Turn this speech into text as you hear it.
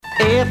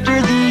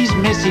After these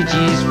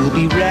messages, we'll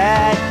be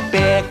right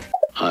back.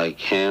 I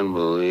can't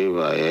believe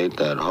I ate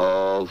that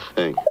whole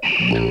thing.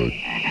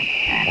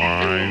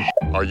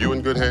 Are you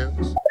in good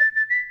hands?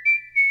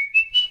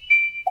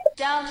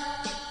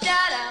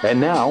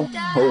 And now,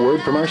 a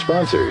word from our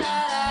sponsors.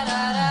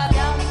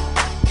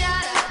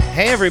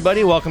 Hey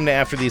everybody, welcome to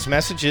After These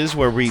Messages,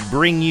 where we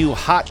bring you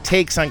hot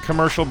takes on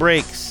commercial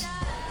breaks.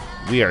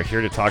 We are here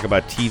to talk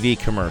about TV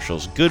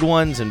commercials, good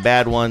ones and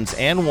bad ones,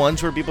 and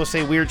ones where people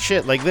say weird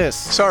shit like this.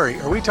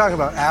 Sorry, are we talking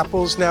about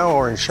apples now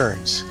or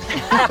insurance?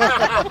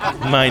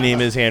 My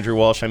name is Andrew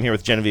Walsh. I'm here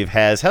with Genevieve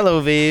Has.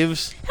 Hello,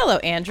 Vives. Hello,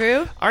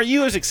 Andrew. Are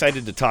you as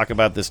excited to talk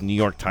about this New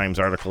York Times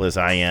article as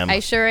I am? I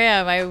sure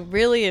am. I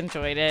really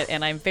enjoyed it,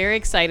 and I'm very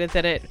excited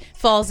that it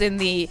falls in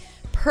the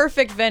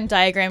perfect Venn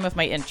diagram of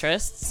my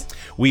interests.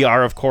 We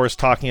are, of course,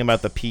 talking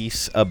about the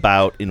piece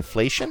about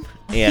inflation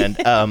and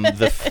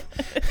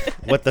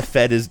what the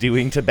Fed is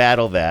doing to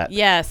battle that.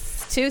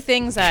 Yes, two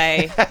things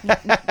I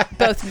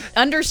both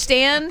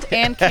understand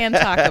and can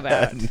talk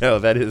about. No,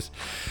 that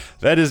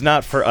is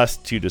not for us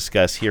to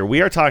discuss here.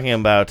 We are talking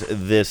about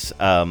this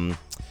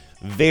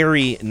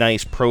very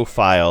nice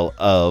profile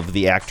of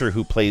the actor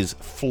who plays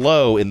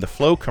Flo in the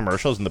Flo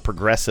commercials, in the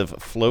Progressive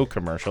Flo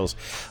commercials.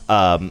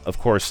 Of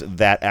course,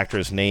 that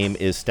actor's name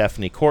is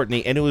Stephanie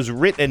Courtney, and it was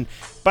written,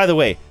 by the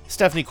way,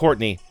 Stephanie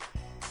Courtney,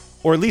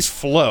 or at least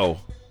Flo,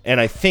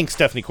 and I think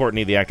Stephanie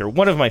Courtney, the actor,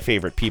 one of my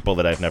favorite people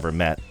that I've never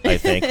met, I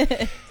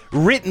think.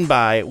 Written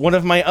by one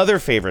of my other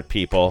favorite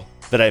people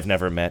that I've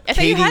never met,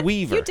 Katie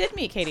Weaver. You did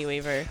meet Katie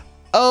Weaver.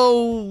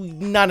 Oh,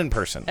 not in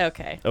person.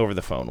 Okay. Over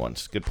the phone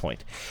once. Good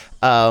point.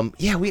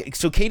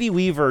 So Katie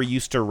Weaver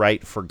used to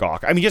write for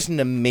Gawker. I mean, just an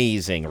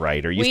amazing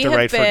writer. Used to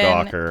write for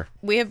Gawker.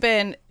 We have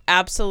been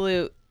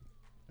absolute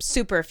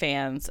super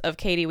fans of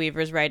Katie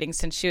Weaver's writing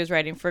since she was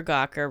writing for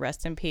Gawker.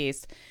 Rest in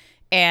peace.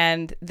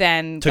 And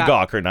then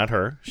Gawker, not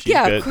her. She's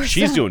good. Of course.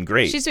 She's doing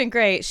great. She's doing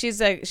great.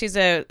 She's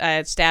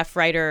a staff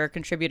writer,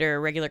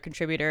 contributor, regular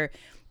contributor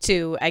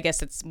to, I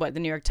guess it's the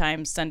New York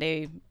Times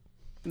Sunday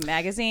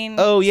magazine.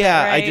 Oh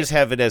yeah, right? I just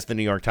have it as the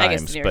New York Times. I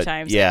guess the New York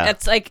Times. Yeah,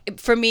 that's like,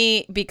 for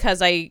me,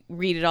 because I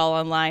read it all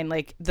online,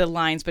 like the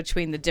lines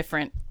between the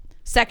different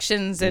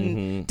sections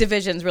and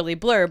divisions really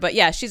blur. But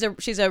yeah, she's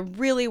a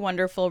really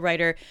wonderful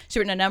writer. She's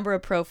written a number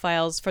of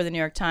profiles for the New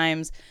York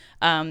Times,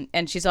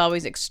 and she's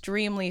always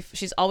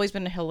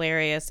been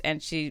hilarious,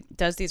 and she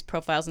does these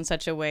profiles in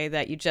such a way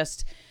that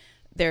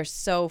they're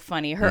so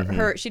funny.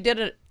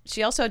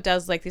 She also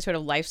does like these sort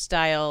of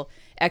lifestyle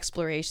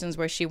explorations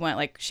where she went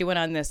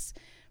on this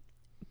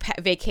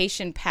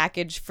vacation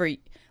package for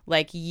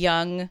like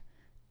young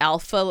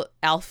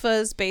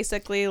alphas,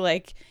 basically,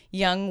 like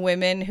young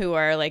women who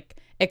are like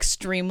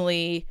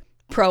extremely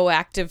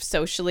proactive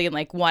socially and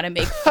like want to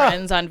make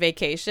friends on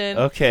vacation.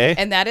 Okay.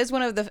 And that is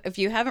one of the, if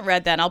you haven't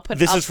read that,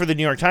 This is for the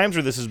New York Times,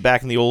 or this is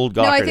back in the old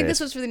Gawker No, I think days? this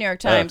was for the New York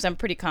Times. I'm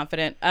pretty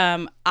confident.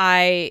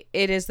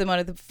 It is one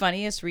of the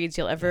funniest reads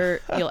you'll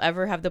ever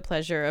have the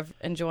pleasure of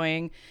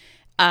enjoying.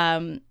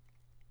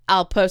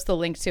 I'll post the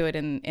link to it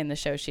in the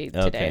show sheet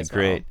today as well.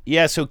 Great.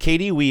 Yeah, so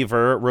Katie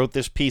Weaver wrote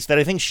this piece that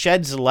I think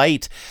sheds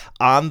light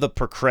on the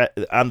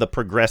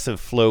Progressive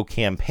Flo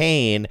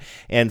campaign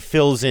and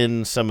fills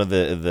in some of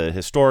the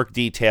historic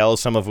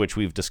details, some of which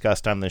we've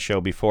discussed on the show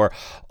before.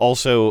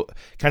 Also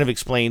kind of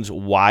explains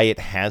why it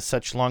has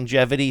such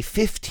longevity.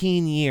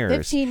 15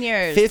 years.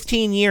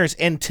 15 years.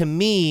 And to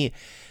me,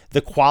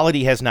 the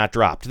quality has not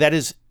dropped. That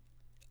is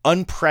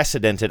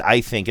unprecedented,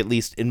 I think, at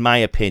least in my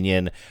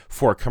opinion,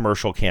 for a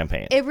commercial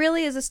campaign. It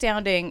really is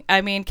astounding. I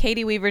mean,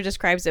 Katie Weaver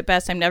describes it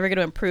best. I'm never going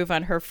to improve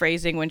on her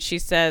phrasing when she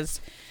says,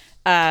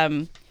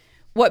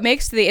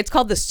 it's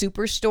called the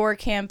Superstore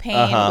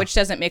campaign, which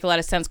doesn't make a lot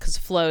of sense because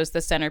Flo's the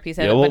centerpiece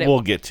of it.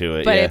 We'll get to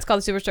it. But it's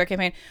called the Superstore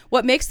campaign.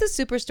 What makes the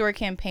Superstore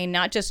campaign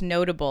not just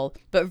notable,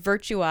 but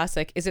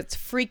virtuosic is its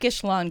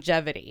freakish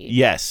longevity.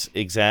 Yes,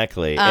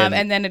 exactly.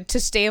 And then to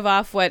stave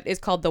off what is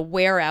called the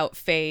wear-out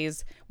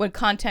phase, when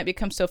content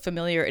becomes so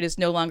familiar it is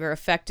no longer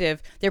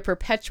effective, they're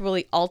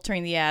perpetually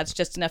altering the ads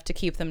just enough to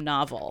keep them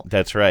novel.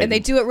 That's right. And they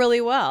do it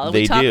really well.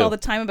 We talk all the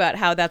time about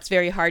how that's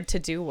very hard to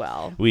do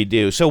well. We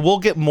do. So we'll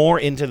get more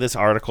into this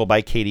article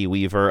by Katie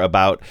Weaver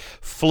about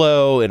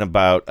Flo and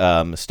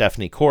about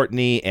Stephanie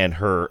Courtney and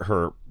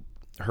her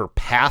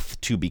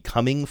path to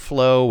becoming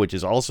Flo, which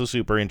is also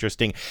super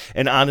interesting.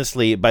 And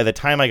honestly, by the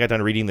time I got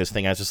done reading this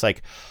thing, I was just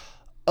like,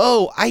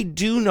 oh, I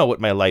do know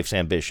what my life's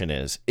ambition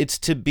is. It's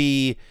to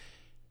be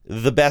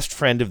the best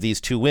friend of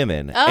these two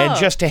women and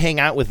just to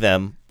hang out with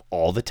them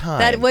all the time.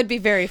 That would be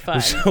very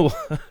fun. So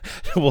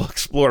we'll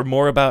explore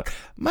more about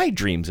my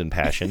dreams and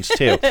passions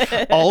too.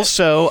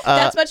 Also,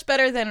 that's much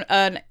better than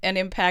an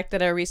impact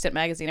that a recent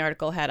magazine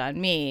article had on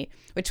me,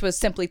 which was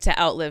simply to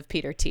outlive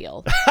Peter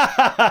Thiel.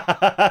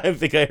 I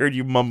think I heard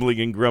you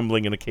mumbling and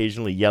grumbling and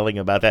occasionally yelling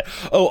about that.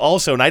 Oh,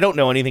 also, and I don't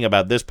know anything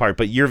about this part,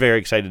 but you're very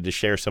excited to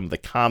share some of the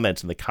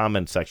comments in the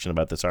comments section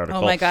about this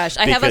article. Oh my gosh.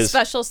 I have a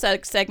special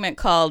segment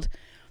called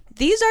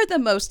 "These are the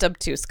most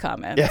obtuse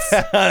comments."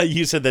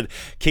 You said that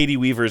Katie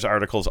Weaver's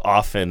articles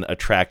often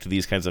attract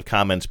these kinds of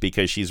comments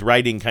because she's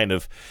writing kind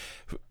of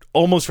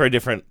almost for a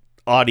different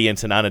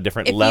audience and on a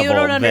different if level you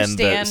don't than the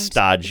understand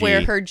stodgy.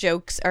 where her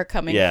jokes are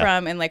coming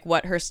from and like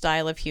what her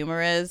style of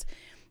humor is,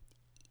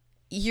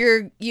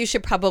 you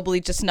should probably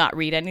just not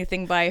read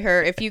anything by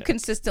her. If you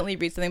consistently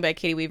read something by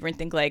Katie Weaver and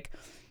think like,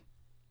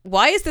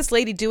 why is this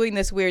lady doing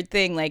this weird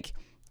thing? Like,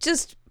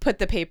 just put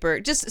the paper,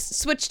 just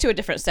switch to a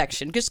different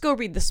section. Just go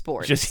read the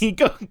sport. Just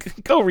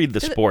go read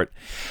the sport.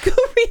 Go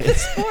read the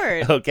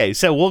sport. Okay,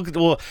 so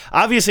we'll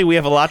obviously we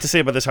have a lot to say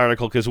about this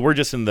article because we're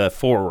just in the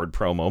forward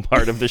promo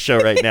part of the show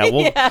right now.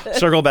 We'll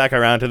circle back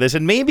around to this,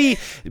 and maybe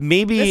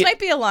this might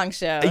be a long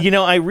show.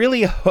 I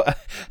really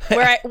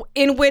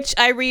in which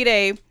I read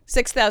a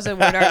 6,000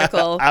 word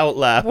article out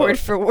loud, word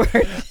for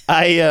word.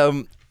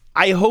 I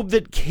hope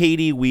that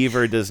Katie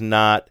Weaver does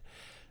not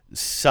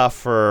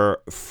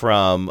suffer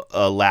from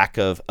a lack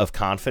of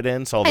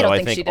confidence, although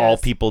I think all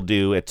people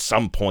do at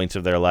some points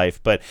of their life.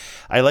 But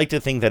I like to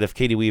think that if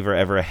Katie Weaver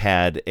ever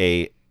had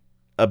a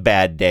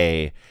bad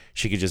day,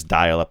 she could just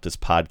dial up this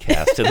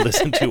podcast and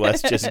listen to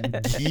us just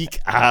geek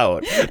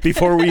out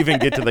before we even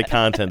get to the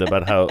content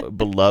about how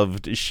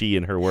beloved she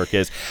and her work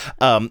is.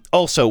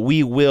 Also,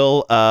 we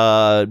will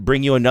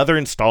bring you another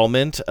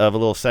installment of a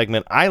little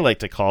segment I like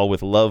to call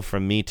With Love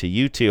From Me to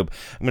YouTube.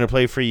 I'm going to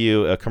play for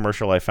you a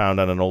commercial I found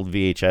on an old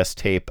VHS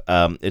tape.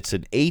 It's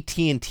an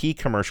AT&T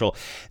commercial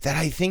that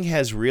I think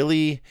has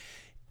really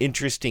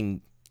interesting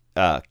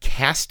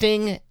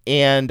casting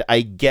and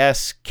I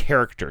guess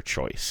character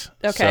choice.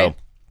 Okay.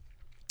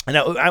 And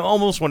I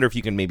almost wonder if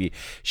you can maybe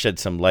shed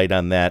some light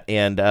on that.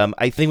 And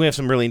I think we have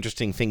some really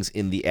interesting things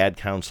in the ad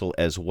council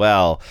as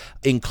well,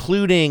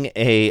 including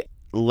a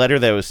letter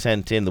that was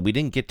sent in that we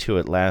didn't get to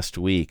it last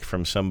week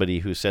from somebody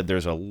who said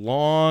there's a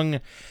long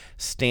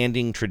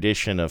standing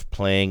tradition of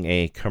playing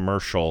a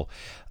commercial.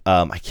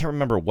 I can't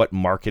remember what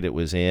market it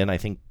was in. I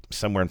think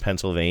somewhere in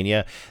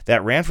Pennsylvania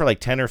that ran for like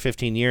 10 or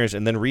 15 years.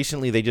 And then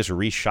recently they just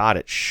reshot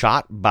it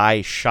shot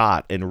by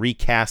shot and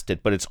recast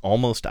it, but it's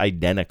almost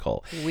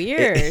identical.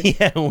 Weird.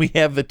 Yeah, we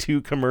have the two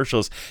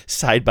commercials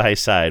side by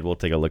side. We'll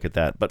take a look at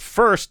that. But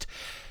first,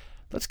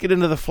 let's get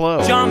into the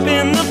flow. Jump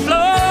in the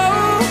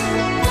flow.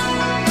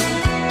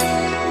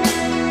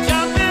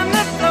 Jump in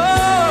the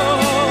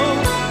flow.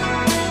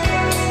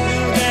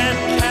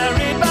 Get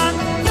carried by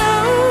the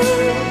flow.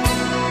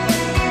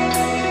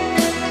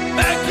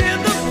 Back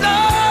in the flow.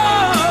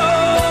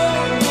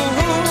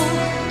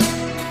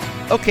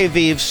 Okay,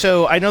 Viv,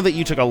 so I know that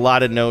you took a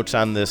lot of notes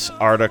on this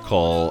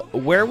article.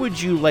 Where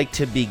would you like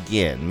to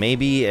begin?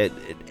 Maybe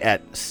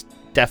at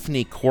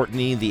Stephanie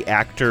Courtney, the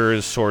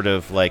actor's sort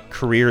of like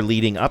career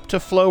leading up to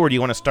Flow, or do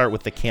you want to start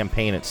with the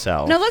campaign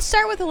itself? No, let's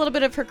start with a little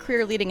bit of her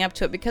career leading up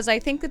to it, because I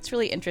think it's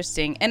really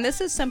interesting. And this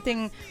is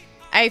something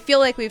I feel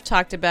like we've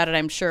talked about it,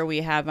 I'm sure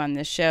we have on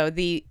this show.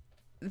 The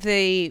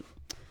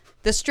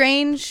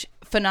strange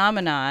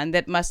phenomenon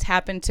that must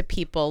happen to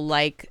people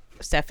like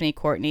Stephanie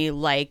Courtney,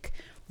 like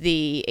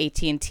the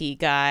AT&T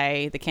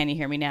guy, the Can You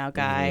Hear Me Now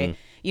guy,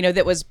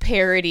 that was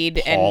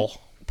parodied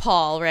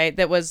Paul, right?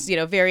 That was,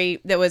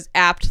 that was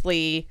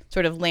aptly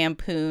sort of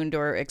lampooned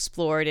or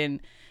explored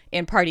in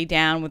Party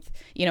Down with,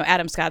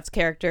 Adam Scott's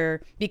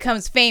character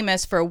becomes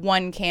famous for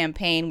one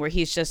campaign where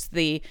he's just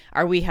the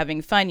 "Are we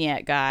having fun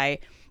yet?" guy.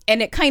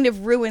 And it kind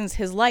of ruins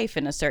his life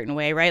in a certain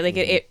way, right? Like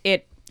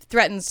it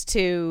threatens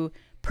to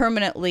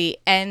permanently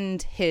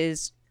end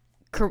his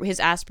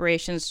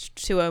aspirations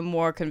to a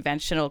more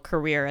conventional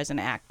career as an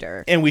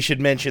actor. And we should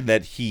mention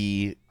that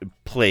he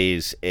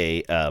plays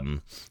a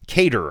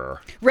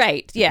caterer.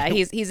 Right. Yeah,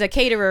 he's a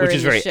caterer, which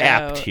is very show.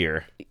 apt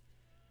here.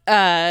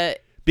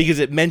 Because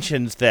it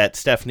mentions that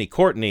Stephanie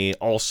Courtney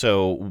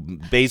also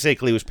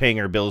basically was paying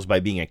her bills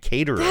by being a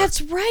caterer. That's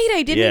right.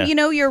 I didn't.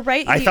 Yeah. You're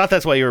right. I thought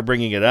that's why you were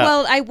bringing it up.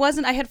 Well, I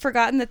wasn't. I had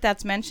forgotten that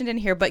that's mentioned in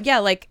here. But yeah,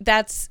 like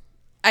that's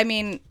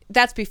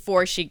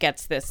before she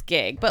gets this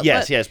gig. But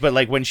yes. But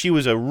like when she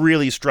was a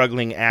really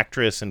struggling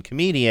actress and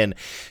comedian,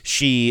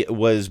 she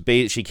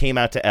came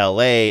out to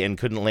L.A. and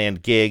couldn't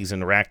land gigs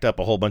and racked up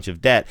a whole bunch of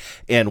debt.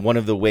 And one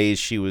of the ways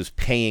she was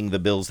paying the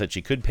bills that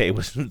she could pay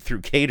was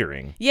through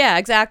catering. Yeah,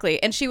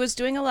 exactly. And she was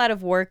doing a lot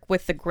of work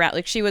with the ground.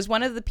 Like she was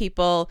one of the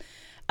people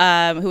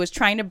who was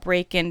trying to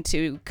break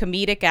into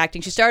comedic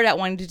acting. She started out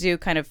wanting to do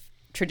kind of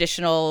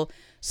traditional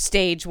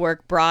stage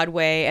work,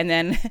 Broadway, and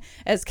then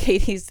as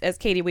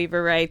Katie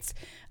Weaver writes,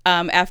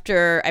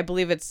 after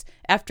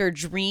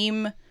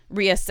Dream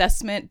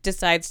reassessment,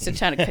 decides to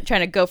trying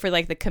to go for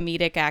like the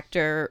comedic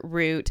actor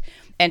route,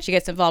 and she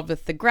gets involved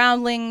with the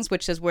Groundlings,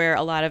 which is where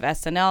a lot of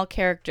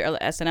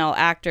SNL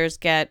actors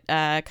get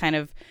kind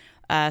of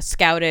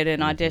scouted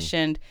and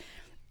auditioned.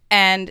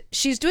 And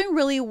she's doing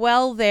really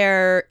well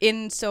there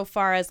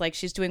insofar as like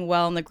she's doing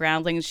well in the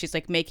Groundlings. She's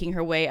like making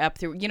her way up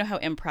through, how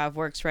improv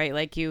works, right?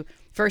 Like you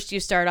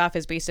start off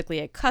as basically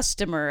a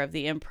customer of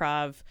the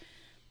improv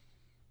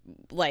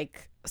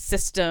like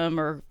system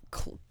or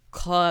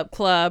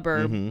club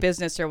or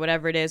business or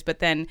whatever it is. But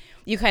then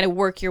you kind of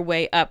work your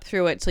way up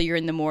through it till you're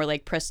in the more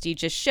like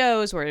prestigious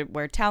shows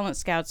where talent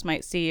scouts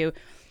might see you.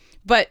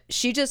 But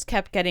she just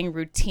kept getting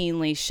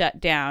routinely shut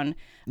down.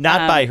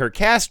 Not by her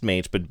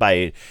castmates, but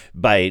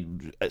by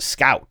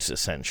scouts,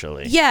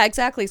 essentially. Yeah,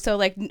 exactly. So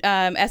like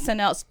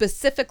SNL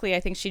specifically, I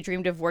think she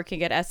dreamed of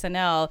working at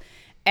SNL,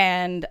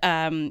 and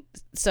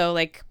so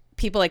like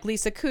people like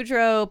Lisa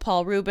Kudrow,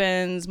 Paul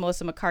Rubens,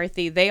 Melissa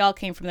McCarthy, they all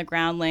came from the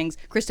Groundlings.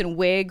 Kristen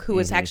Wiig, who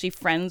was actually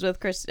friends with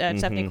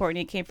Stephanie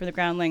Courtney, came from the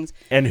Groundlings.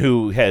 And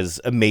who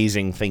has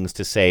amazing things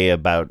to say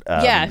about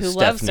who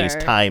loves Stephanie's her.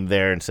 time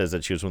there and says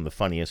that she was one of the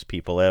funniest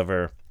people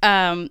ever.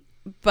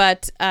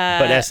 But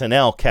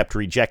SNL kept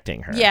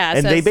rejecting her. Yeah,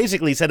 and so they it's-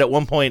 basically said at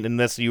one point,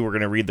 unless you were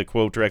going to read the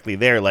quote directly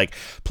there, like,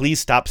 please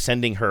stop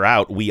sending her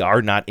out. We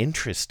are not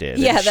interested.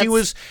 Yeah, And she that's-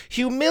 was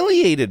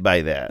humiliated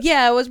by that.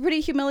 yeah, it was pretty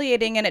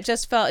humiliating, and it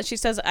just felt. She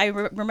says, "I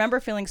remember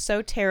feeling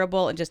so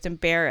terrible and just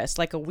embarrassed,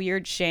 like a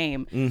weird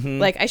shame.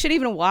 Like I shouldn't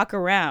even walk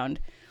around."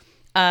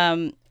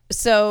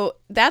 So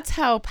that's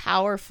how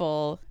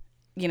powerful,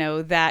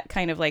 that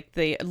kind of like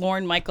the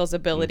Lorne Michaels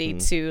ability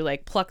to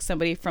like pluck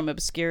somebody from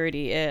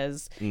obscurity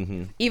is.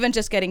 Even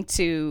just getting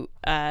to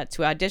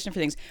audition for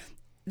things.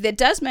 That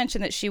does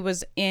mention that she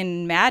was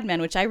in Mad Men,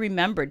 which I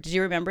remembered. Did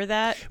you remember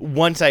that?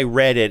 Once I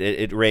read it,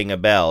 it rang a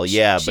bell.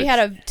 Yeah, She but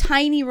had a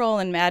tiny role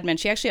in Mad Men.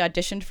 She actually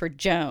auditioned for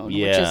Joan, which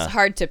Yeah. is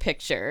hard to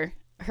picture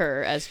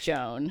her as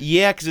Joan.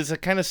 yeah, because it's a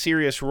kind of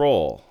serious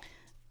role.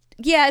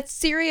 Yeah, it's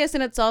serious,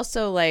 and it's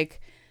also like,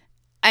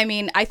 I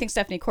mean, I think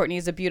Stephanie Courtney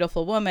is a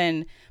beautiful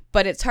woman,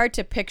 but it's hard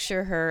to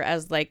picture her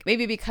as like,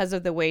 maybe because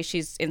of the way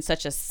she's in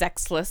such a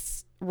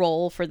sexless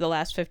role for the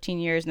last 15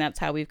 years, and that's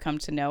how we've come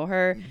to know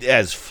her.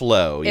 As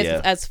Flo,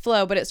 yeah. As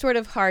Flo, but it's sort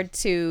of hard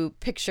to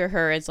picture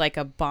her as like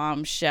a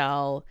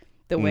bombshell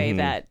the way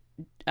that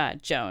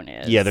Joan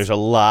is. Yeah, there's a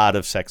lot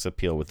of sex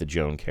appeal with the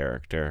Joan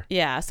character.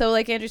 Yeah, so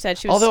like Andrew said,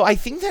 she was... Although I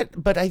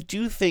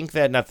do think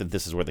that, not that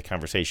this is where the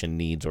conversation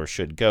needs or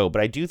should go,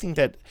 but I do think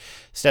that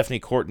Stephanie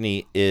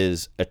Courtney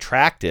is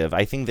attractive.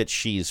 I think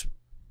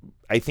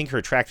her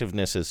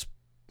attractiveness is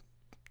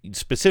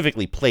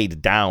specifically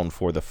played down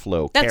for the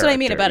Flo character. That's what I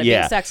mean about it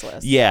being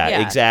sexless. Yeah,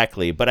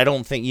 exactly. But I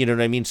don't think, you know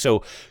what I mean?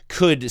 So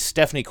could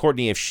Stephanie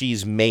Courtney, if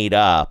she's made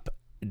up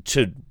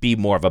to be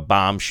more of a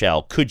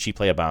bombshell, could she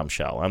play a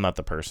bombshell? I'm not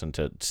the person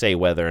to say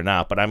whether or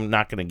not, but I'm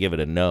not going to give it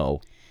a no.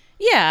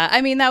 Yeah,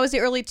 I mean, that was the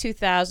early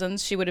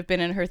 2000s. She would have been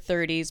in her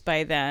 30s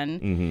by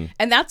then.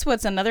 And that's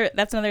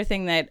another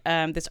thing that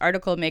this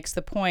article makes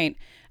the point.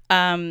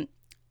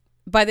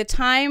 By the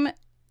time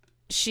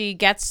she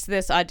gets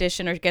this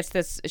audition or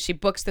she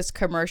books this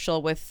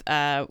commercial with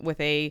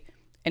a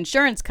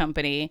insurance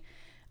company,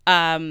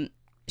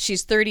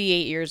 she's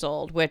 38 years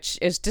old, which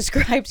is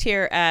described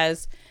here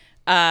as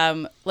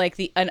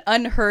like an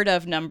unheard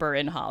of number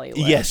in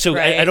Hollywood. Yeah, so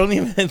right? I don't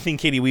even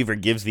think Katie Weaver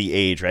gives the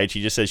age, right?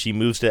 She just says she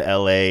moves to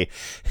LA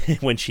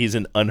when she's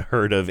an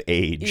unheard of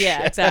age.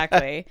 Yeah,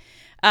 exactly.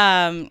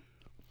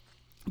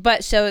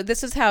 But so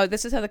this is how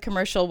the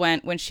commercial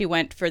went when she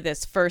went for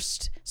this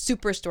first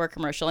Superstore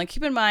commercial. And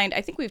keep in mind,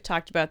 I think we've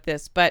talked about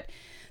this, but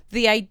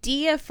the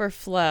idea for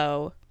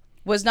Flo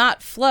was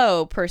not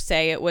Flo per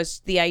se. It was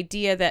the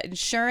idea that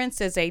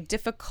insurance is a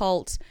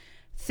difficult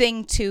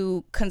thing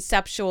to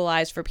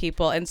conceptualize for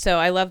people. And so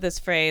I love this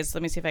phrase.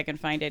 Let me see if I can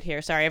find it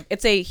here. Sorry.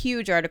 It's a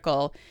huge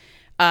article.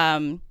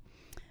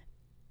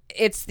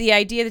 It's the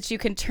idea that you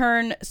can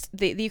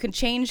you can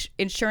change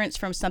insurance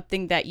from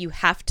something that you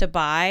have to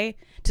buy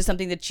to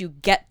something that you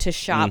get to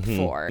shop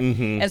for.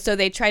 And so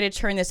they try to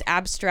turn this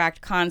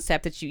abstract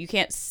concept that you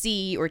can't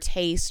see or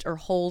taste or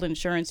hold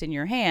insurance in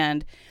your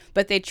hand,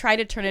 but they try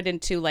to turn it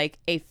into like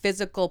a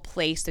physical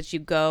place that you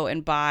go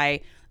and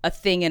buy a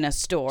thing in a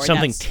store.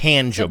 Something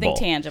tangible.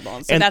 Something tangible.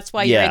 And so And- that's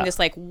why you're yeah. in this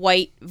like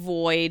white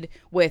void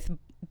with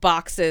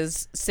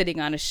boxes sitting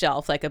on a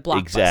shelf like a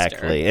Blockbuster.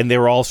 Exactly. And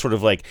they're all sort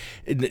of like,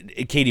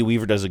 Katie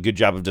Weaver does a good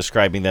job of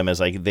describing them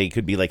as like, they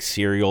could be like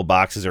cereal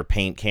boxes or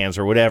paint cans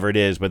or whatever it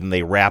is, but then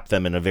they wrap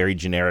them in a very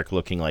generic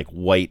looking like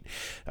white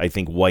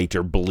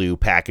or blue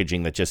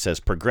packaging that just says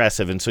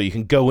Progressive. And so you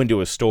can go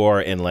into a store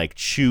and like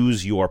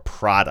choose your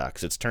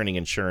products. It's turning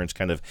insurance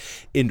kind of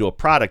into a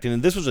product.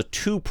 And this was a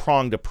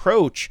two-pronged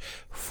approach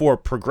for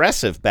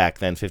Progressive back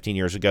then, 15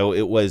 years ago.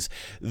 It was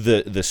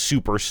the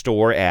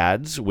Superstore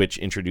ads, which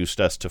introduced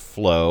us to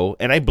Flo,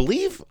 and I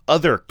believe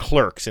other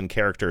clerks and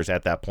characters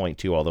at that point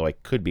too, although I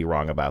could be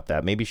wrong about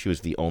that. Maybe she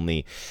was the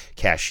only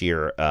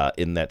cashier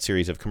in that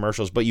series of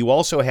commercials. But you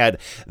also had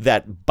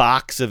that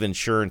box of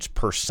insurance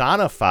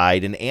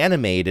personified and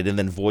animated and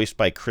then voiced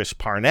by Chris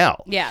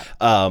Parnell. Yeah.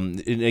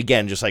 And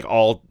again, just like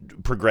all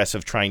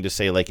Progressive trying to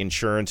say like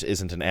insurance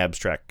isn't an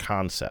abstract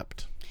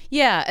concept.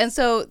 Yeah, and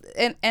so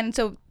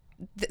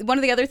one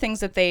of the other things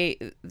that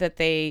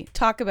they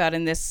talk about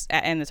in this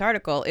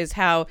article is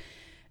how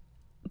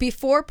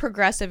before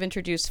Progressive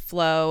introduced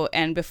Flo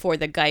and before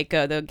the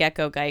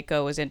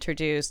Gecko was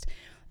introduced,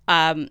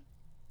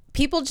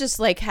 people just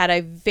like had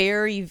a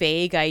very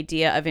vague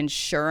idea of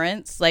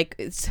insurance. Like,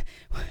 let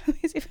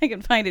me see if I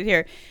can find it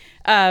here.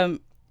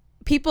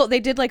 They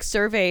did like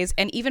surveys,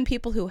 and even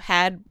people who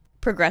had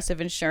Progressive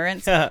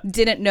insurance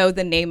didn't know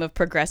the name of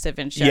Progressive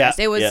insurance.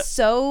 Yeah, it was yeah.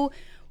 so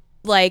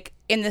like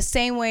in the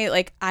same way,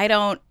 like I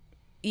don't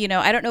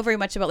I don't know very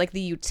much about like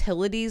the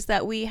utilities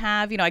that we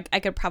have. I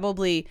could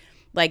probably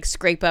like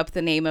scrape up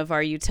the name of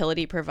our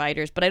utility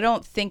providers, but I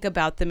don't think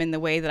about them in the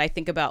way that I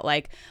think about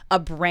like a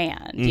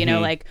brand.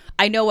 Like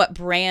I know what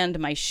brand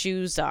my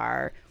shoes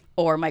are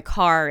or my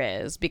car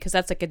is, because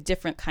that's like a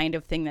different kind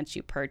of thing that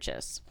you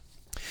purchase.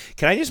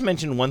 Can I just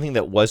mention one thing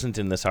that wasn't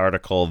in this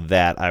article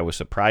that I was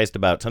surprised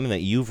about, something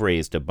that you've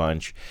raised a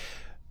bunch,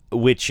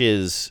 which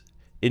is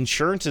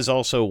insurance is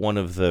also one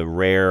of the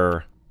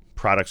rare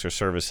products or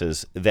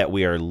services that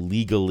we are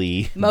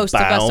legally Most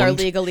bound. of us are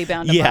legally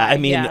bound to Yeah, buy. I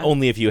mean,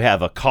 only if you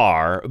have a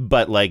car,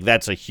 but like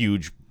that's a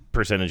huge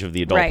percentage of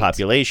the adult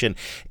population.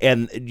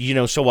 And,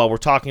 so while we're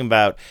talking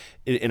about,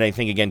 and I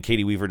think, again,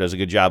 Katie Weaver does a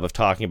good job of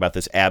talking about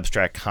this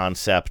abstract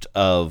concept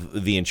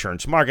of the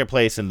insurance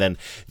marketplace and then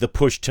the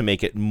push to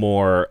make it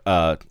more,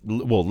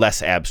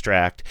 less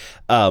abstract,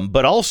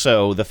 but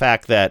also the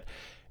fact that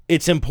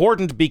it's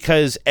important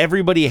because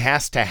everybody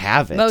has to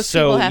have it. Most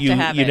people have to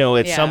have it.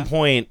 At some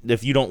point,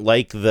 if you don't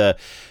like the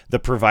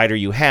provider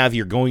you have,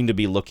 you're going to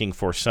be looking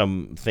for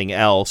something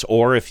else.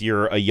 Or if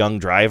you're a young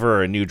driver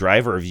or a new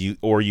driver,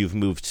 you've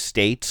moved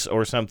states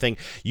or something,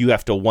 you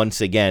have to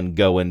once again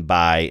go and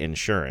buy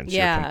insurance.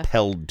 Yeah. You're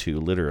compelled to,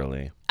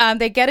 literally.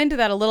 They get into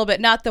that a little bit.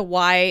 Not the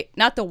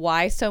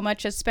why so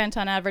much is spent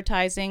on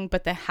advertising,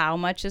 but the how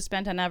much is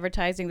spent on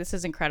advertising. This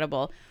is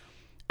incredible.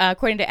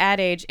 According to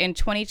Ad Age, in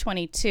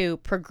 2022,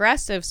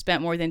 Progressive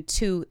spent more than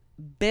 $2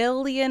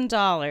 billion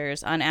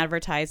on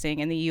advertising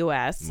in the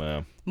U.S.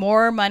 Wow.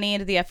 More money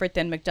into the effort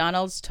than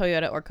McDonald's,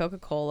 Toyota, or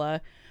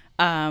Coca-Cola.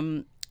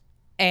 And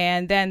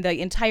then the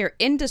entire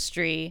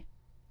industry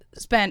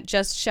spent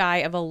just shy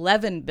of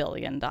 $11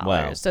 billion.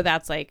 Wow. So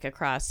that's like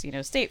across,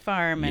 State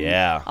Farm and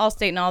Yeah.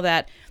 Allstate and all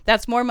that.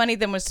 That's more money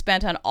than was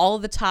spent on all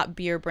of the top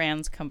beer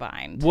brands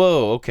combined.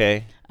 Whoa,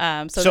 okay.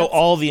 So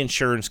all the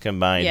insurance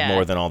combined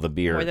more than all the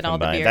beer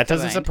combined. That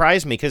doesn't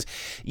surprise me because,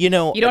 you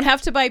don't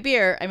have to buy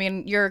beer. I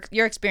mean, your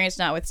experience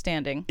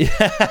notwithstanding.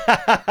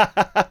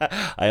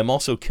 I am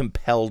also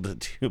compelled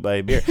to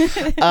buy beer.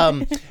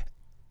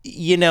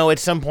 At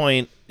some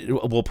point,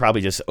 we'll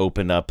probably just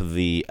open up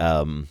the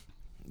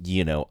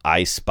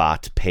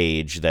iSpot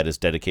page that is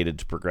dedicated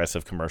to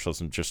Progressive commercials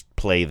and just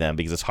play them,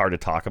 because it's hard to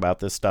talk about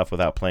this stuff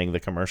without playing the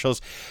commercials.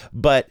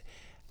 But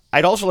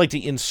I'd also like to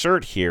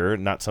insert here,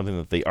 not something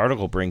that the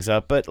article brings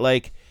up, but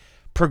like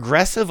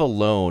Progressive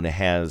alone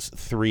has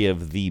 3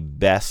 of the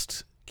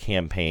best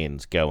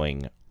campaigns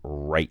going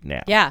right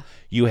now. Yeah.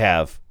 You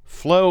have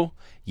Flo,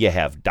 you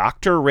have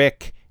Dr.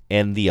 Rick,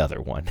 and the other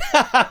one.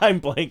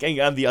 I'm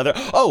blanking on the other.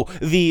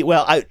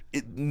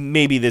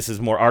 Maybe this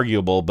is more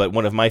arguable, but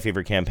one of my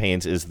favorite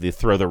campaigns is the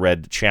Throw the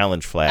Red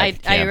Challenge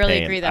Flag campaign. I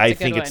really agree. That's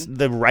a good one.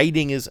 The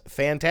writing is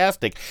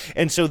fantastic.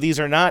 And so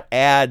these are not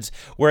ads,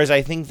 whereas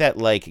I think that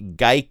like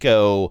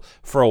Geico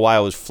for a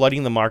while was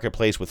flooding the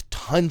marketplace with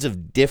tons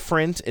of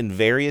different and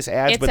various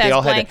ads. But they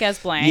all had as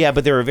blank. Yeah,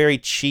 but they were very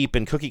cheap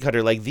and cookie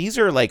cutter. Like these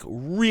are like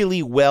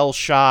really well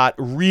shot,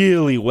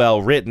 really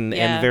well written,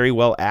 and very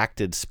well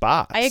acted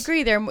spots. I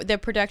agree. Their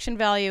production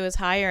value is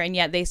higher, and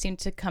yet they seem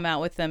to come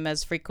out with them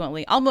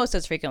almost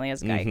as frequently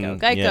as Geico.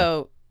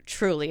 Geico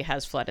truly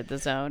has flooded the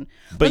zone.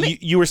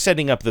 But you were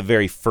setting up the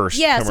very first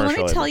commercial. So let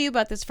me tell you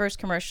about this first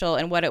commercial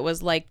and what it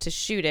was like to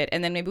shoot it,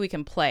 and then maybe we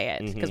can play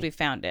it because we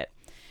found it.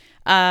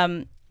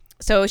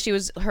 So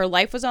her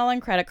life was all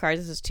on credit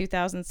cards. This is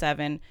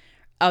 2007.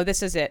 Oh,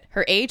 this is it.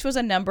 Her age was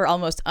a number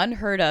almost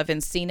unheard of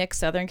in scenic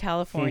Southern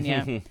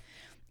California.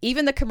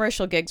 Even the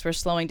commercial gigs were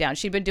slowing down.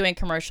 She'd been doing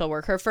commercial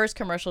work. Her first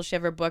commercial she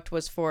ever booked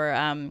was for,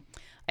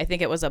 I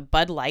think it was a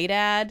Bud Light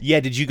ad. Yeah,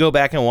 did you go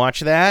back and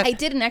watch that? I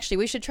didn't actually.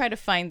 We should try to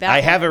find that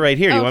I have it right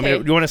here. Do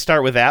you want to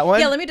start with that one?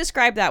 Yeah, let me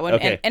describe that one.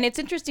 Okay. And it's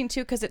interesting,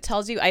 too, because it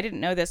tells you, I didn't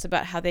know this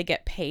about how they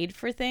get paid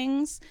for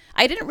things.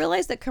 I didn't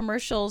realize that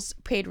commercials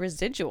paid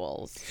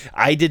residuals.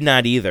 I did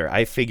not either.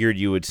 I figured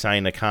you would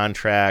sign a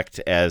contract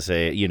as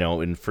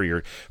and for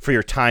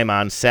your time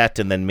on set,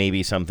 and then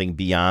maybe something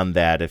beyond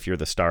that if you're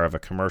the star of a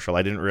commercial.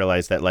 I didn't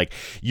realize that like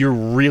you're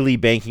really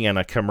banking on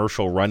a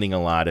commercial running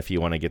a lot if you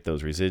want to get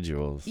those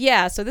residuals.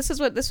 Yeah, so this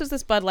was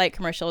this Bud Light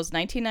commercial. It was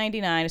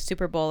 1999, a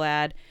Super Bowl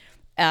ad.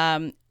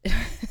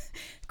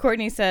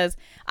 Courtney says,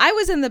 I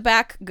was in the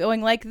back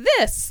going like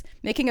this,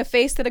 making a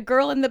face that a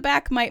girl in the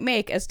back might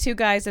make as 2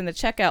 guys in the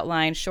checkout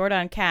line, short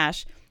on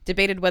cash,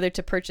 debated whether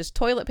to purchase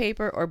toilet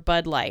paper or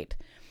Bud Light.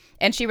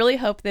 And she really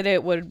hoped that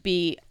it would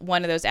be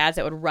one of those ads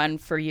that would run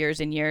for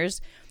years and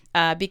years.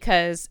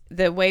 Because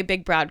the way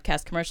big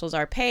broadcast commercials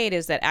are paid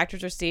is that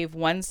actors receive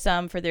one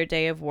sum for their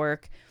day of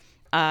work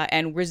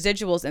and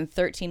residuals in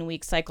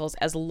 13-week cycles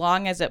as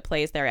long as it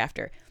plays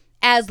thereafter.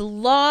 As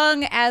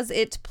long as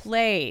it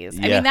plays.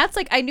 Yeah. I mean, that's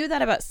like, I knew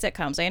that about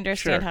sitcoms. I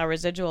understand how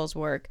residuals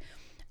work.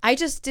 I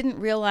just didn't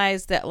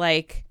realize that,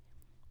 like,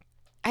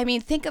 I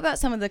mean, think about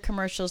some of the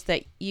commercials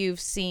that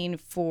you've seen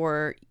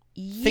for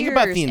years. Think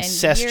about the and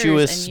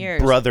incestuous years and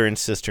years. brother and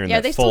sister in Yeah,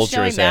 are that they still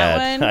showing Folgers that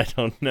ad. one? I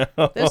don't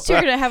know. Those two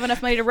are going to have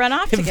enough money to run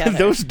off together.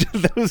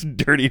 those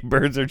dirty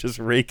birds are just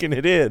raking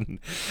it in.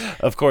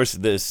 Of course,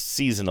 this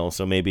seasonal,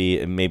 so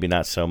maybe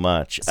not so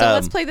much. So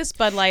let's play this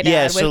Bud Light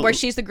yeah, ad so- where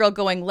she's the girl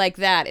going like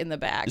that in the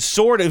back.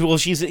 Sort of. Well,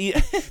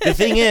 the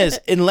thing is,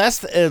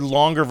 unless a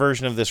longer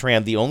version of this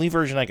ran, the only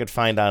version I could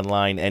find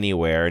online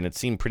anywhere, and it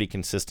seemed pretty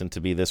consistent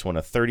to be this one,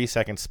 a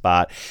 30-second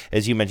spot.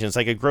 As you mentioned, it's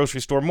like a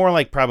grocery store,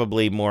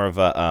 probably more of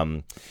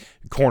a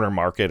corner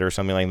market or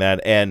something like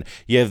that. And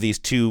you have these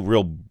two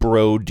real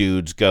bro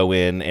dudes go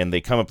in, and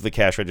they come up to the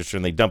cash register,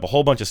 and they dump a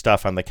whole bunch of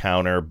stuff on the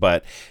counter,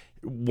 but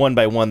one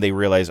by one they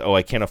realize, oh,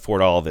 I can't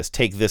afford all of this.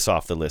 Take this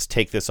off the list.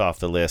 Take this off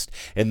the list.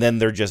 And then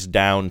they're just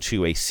down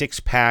to a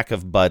 6-pack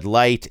of Bud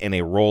Light and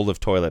a roll of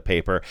toilet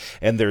paper.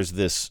 And there's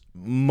this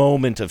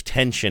moment of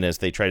tension as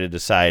they try to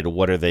decide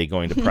what are they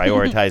going to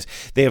prioritize.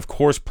 They, of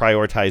course,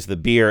 prioritize the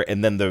beer.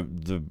 And then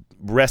the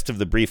rest of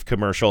the brief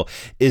commercial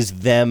is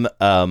them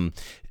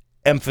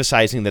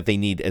emphasizing that they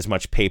need as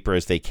much paper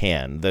as they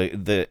can.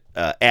 The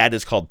ad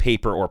is called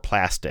Paper or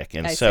Plastic,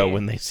 and so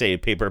when they say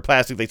paper or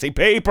plastic, they say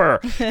paper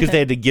because they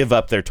had to give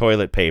up their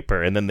toilet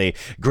paper, and then they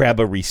grab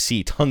a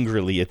receipt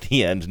hungrily at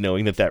the end,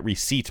 knowing that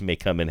receipt may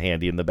come in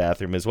handy in the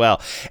bathroom as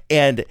well.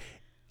 And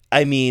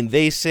I mean,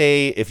 they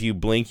say if you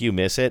blink, you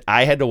miss it.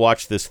 I had to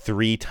watch this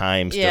 3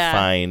 times to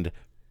find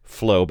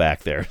Flo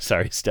back there.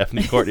 Sorry,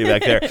 Stephanie Courtney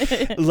back there.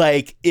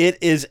 Like, it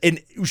is,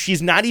 and she's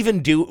not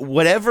even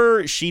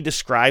whatever she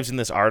describes in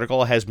this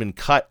article has been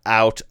cut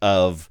out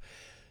of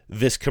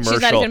this commercial.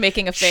 She's not even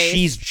making a face.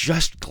 She's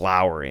just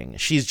glowering.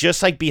 She's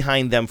just like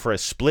behind them for a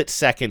split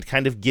second,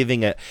 kind of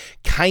giving a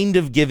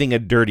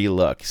dirty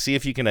look. See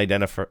if you can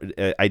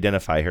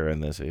identify her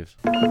in this, Eve.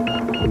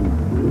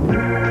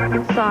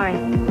 Sorry.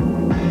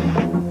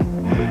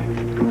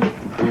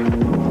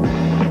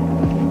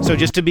 So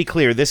just to be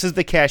clear, this is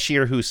the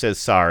cashier who says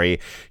sorry.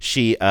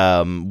 She,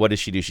 what does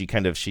she do?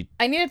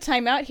 I need a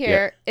timeout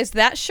here. Yeah. Is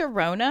that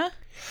Sharona?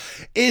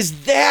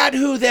 Is that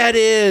who that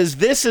is?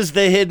 This is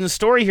the hidden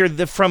story here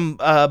from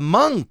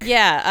Monk.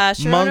 Yeah,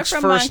 Sharona Monk's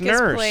from first Monk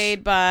nurse. is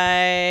played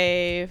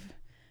by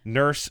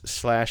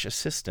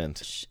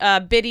nurse/assistant.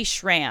 Biddy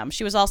Schramm.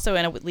 She was also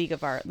in a League of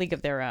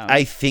Their Own.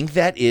 I think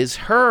that is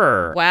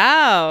her.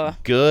 Wow.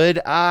 Good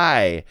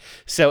eye.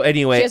 So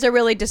anyway, she has a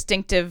really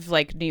distinctive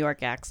like New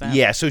York accent.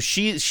 Yeah, so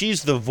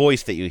she's the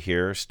voice that you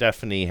hear.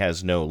 Stephanie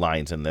has no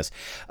lines in this.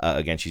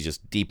 Again, she's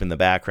just deep in the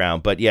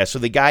background. But yeah, so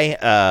the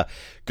guy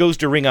goes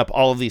to ring up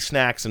all of these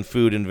snacks and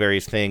food and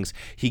various things.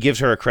 He gives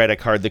her a credit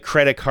card. The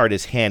credit card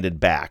is handed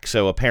back.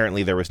 So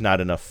apparently there was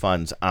not enough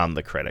funds on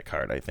the credit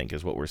card, I think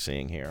is what we're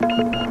seeing here.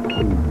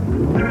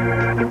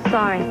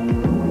 Sorry.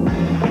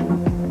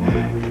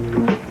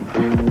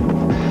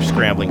 They're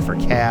scrambling for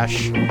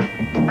cash.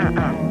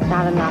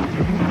 Not enough.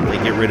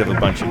 They get rid of a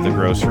bunch of the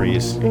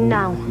groceries.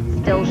 No,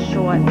 still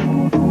short.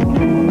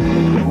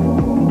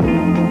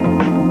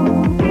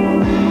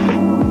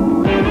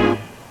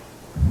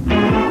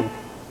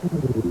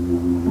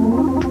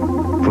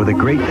 For the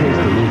great taste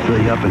that will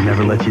fill you up and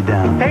never let you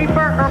down. Paper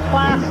or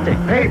plastic?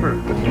 Paper.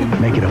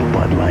 Make it a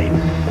Bud Light.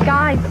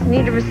 Guys,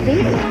 need a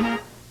receipt.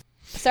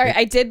 Sorry,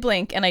 I did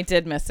blink and I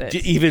did miss it.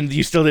 Even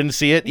you still didn't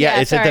see it? Yeah,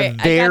 it's sorry. at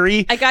the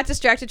very. I got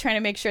distracted trying to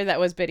make sure that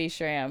was Biddy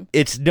Schramm.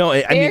 It's no.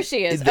 I mean,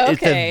 she is. It's the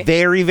Okay.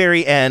 very,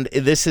 very end.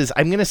 This is.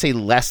 I'm gonna say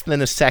less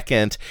than a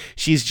second.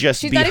 She's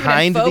just She's not even in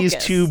behind these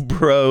focus. two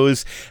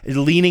bros,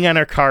 leaning on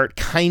her cart,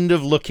 kind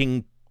of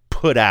looking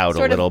put out a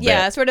little bit.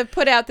 Yeah, sort of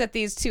put out that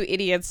these two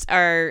idiots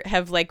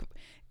have like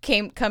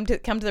come to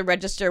the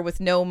register with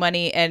no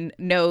money and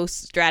no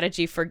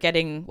strategy for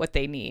getting what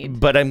they need.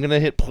 But I'm gonna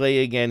hit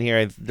play again here.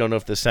 I don't know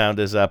if the sound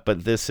is up,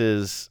 but this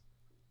is.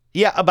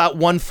 Yeah, about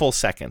 1 full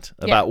second.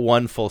 About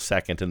 1 full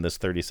second in this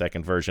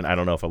 30-second version. I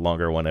don't know if a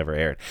longer one ever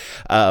aired.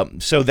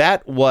 So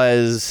that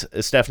was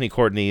Stephanie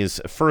Courtney's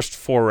first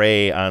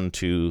foray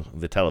onto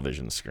the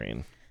television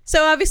screen.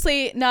 So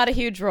obviously not a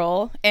huge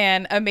role,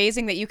 and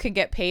amazing that you can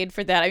get paid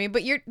for that. I mean,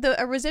 but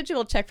a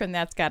residual check from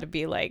that's got to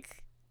be like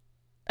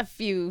a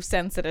few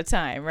cents at a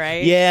time,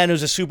 right? Yeah, and it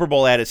was a Super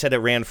Bowl ad. It said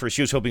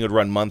she was hoping it would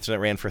run months, and it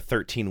ran for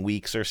 13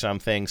 weeks or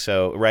something.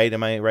 So, right?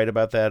 Am I right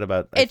about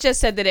that? It just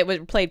said that it was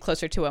played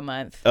closer to a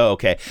month. Oh,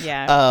 okay.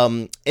 Yeah.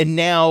 And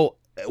now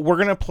we're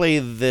going to play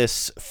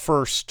this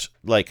first,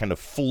 like, kind of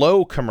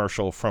Flo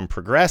commercial from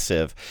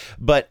Progressive.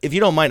 But if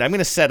you don't mind, I'm going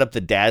to set up the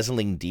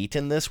dazzling deet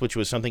in this, which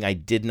was something I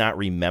did not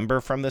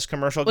remember from this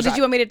commercial. Well, did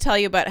you want me to tell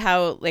you about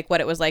how, like,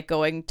 what it was like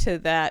going to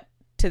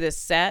this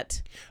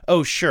set?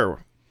 Oh,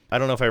 sure. I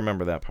don't know if I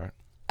remember that part.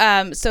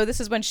 So this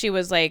is when she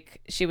was,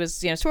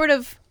 sort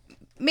of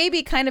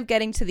maybe kind of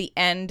getting to the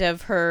end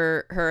of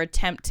her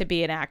attempt to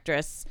be an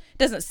actress. It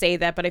doesn't say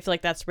that, but I feel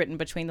like that's written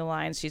between the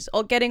lines. She's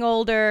getting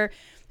older.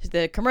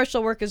 The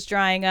commercial work is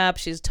drying up.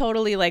 She's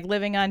totally like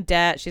living on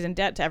debt. She's in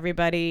debt to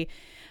everybody.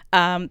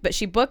 But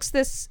she books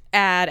this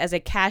ad as a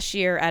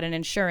cashier at an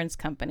insurance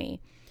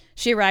company.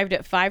 She arrived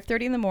at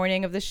 5:30 in the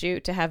morning of the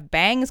shoot to have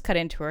bangs cut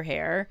into her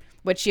hair,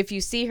 which if you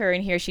see her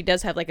in here, she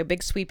does have like a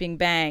big sweeping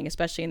bang,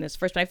 especially in this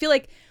first one. I feel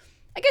like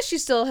I guess she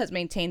still has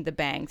maintained the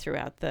bang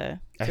throughout the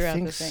I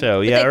thing. think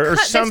so, But yeah, they or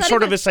cut- some that's not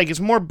sort of. even- It's like it's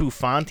more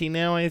Buffonti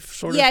now. I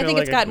sort of. Yeah, I feel think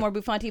like it's gotten more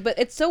Buffonti, but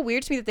it's so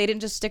weird to me that they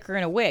didn't just stick her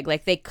in a wig.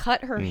 Like they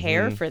cut her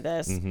hair for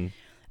this.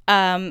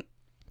 And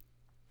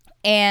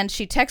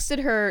she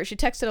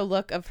texted a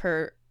look of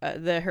her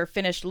her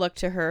finished look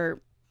to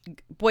her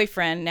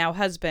boyfriend, now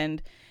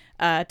husband,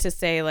 to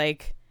say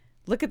like,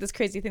 look at this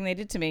crazy thing they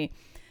did to me.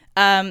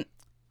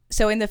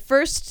 So in the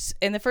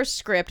first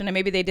script, and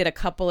maybe they did a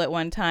couple at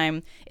one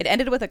time, it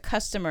ended with a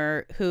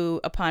customer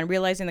who, upon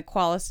realizing the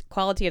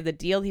quality of the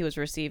deal he was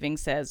receiving,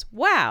 says,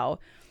 "Wow,"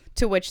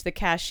 to which the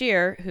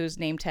cashier, whose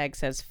name tag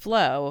says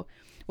Flo,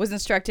 was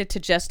instructed to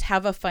just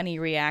have a funny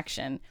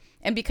reaction.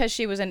 And because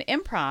she was an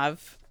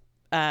improv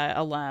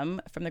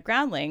alum from the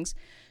Groundlings,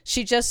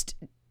 she just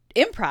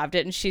improved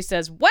it, and she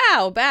says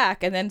 "wow"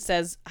 back, and then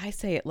says, "I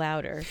say it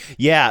louder."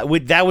 Yeah,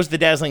 that was the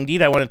dazzling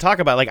deed I want to talk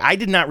about. Like, I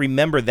did not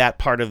remember that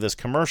part of this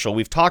commercial.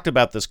 We've talked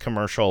about this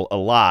commercial a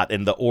lot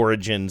and the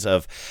origins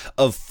of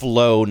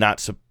Flo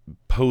not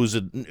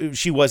supposed.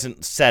 She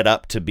wasn't set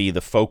up to be the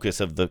focus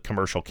of the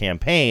commercial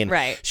campaign.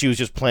 Right. She was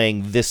just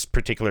playing this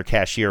particular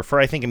cashier for,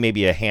 I think,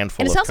 maybe a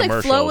handful And it of sounds like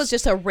commercials. Flo was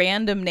just a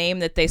random name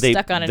that they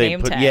stuck on a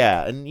name tag.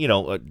 Yeah,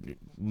 and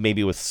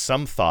maybe with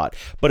some thought,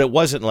 but it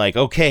wasn't like,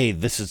 okay,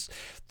 this is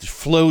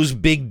Flo's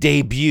big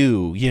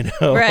debut,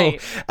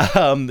 Right.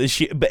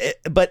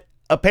 But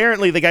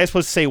apparently the guy's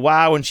supposed to say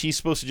 "wow," and she's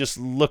supposed to just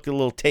look a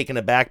little taken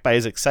aback by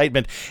his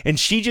excitement, and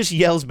she just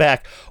yells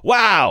back,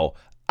 "Wow,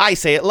 I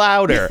say it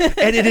louder."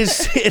 And it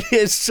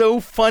is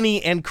so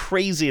funny and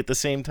crazy at the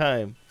same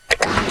time.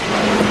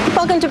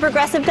 Welcome to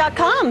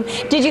Progressive.com.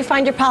 Did you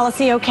find your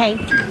policy okay?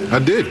 I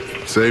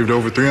did. Saved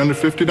over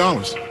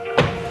 $350.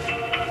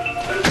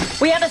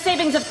 We have a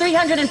savings of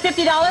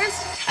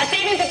 $350. A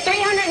savings of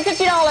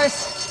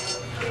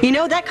 $350. You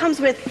know, that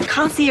comes with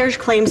concierge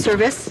claim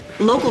service,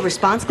 local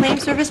response claim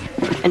service,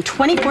 and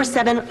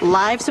 24/7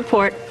 live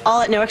support,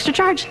 all at no extra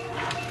charge.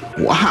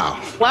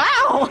 Wow.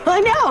 Wow, I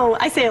know.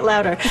 I say it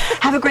louder.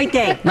 Have a great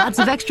day. Lots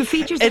of extra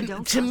features.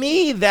 And to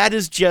me, that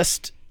is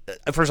just...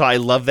 First of all, I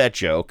love that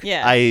joke.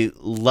 Yeah. I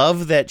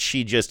love that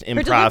she just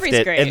improv'd delivery's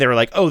it, great. and they were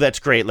like, "Oh, that's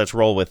great. Let's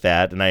roll with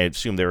that." And I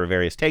assume there were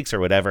various takes or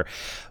whatever,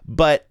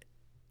 but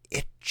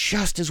it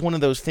just is one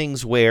of those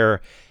things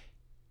where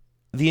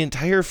the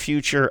entire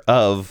future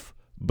of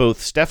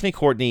both Stephanie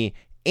Courtney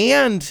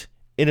and,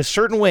 in a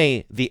certain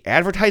way, the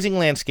advertising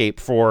landscape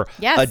for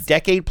a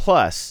decade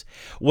plus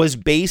was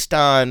based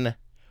on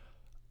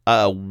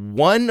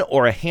one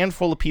or a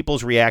handful of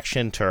people's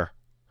reaction to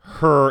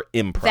her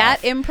improv.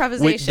 That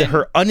improvisation.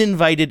 Her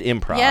uninvited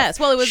improv. Yes,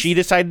 well, it was... She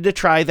decided to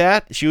try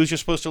that. She was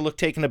just supposed to look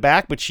taken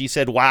aback, but she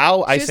said,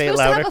 "Wow, I say it louder." She was supposed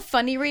to have a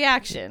funny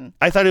reaction.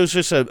 I thought it was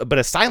just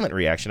a silent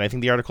reaction. I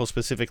think the article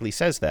specifically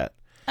says that.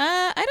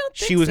 I don't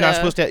think She was not so.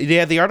 supposed to.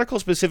 Yeah, the article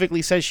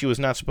specifically says she was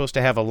not supposed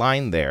to have a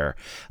line there.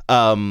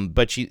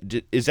 But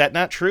is that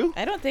not true?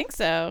 I don't think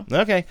so.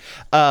 Okay.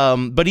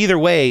 But either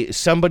way,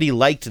 somebody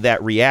liked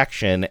that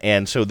reaction,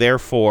 and so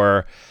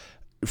therefore,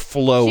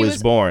 Flo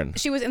was born.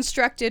 She was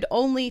instructed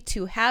only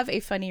to have a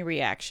funny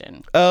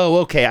reaction. Oh,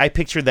 okay. I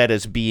pictured that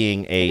as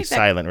being a that-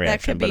 silent that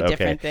reaction. could be but okay.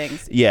 different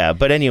things. Yeah,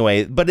 but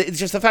anyway, but it's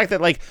just the fact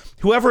that like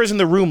whoever is in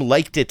the room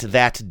liked it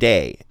that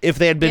day. If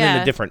they had been in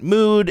Yeah. a different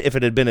mood, if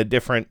it had been a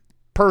different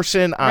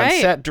person on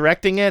Right. set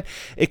directing it,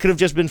 it could have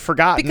just been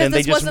forgotten. Because and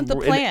this they just, wasn't the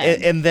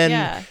plan. And then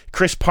Yeah.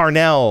 Chris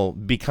Parnell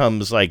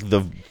becomes like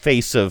the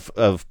face of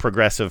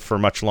Progressive for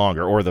much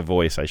longer, or the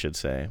voice, I should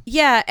say.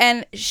 Yeah,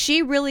 and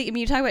she really, I mean,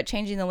 you talk about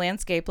changing the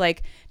landscape.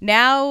 Like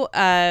now,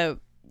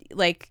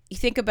 like you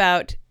think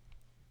about,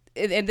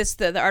 and this,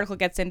 the article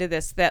gets into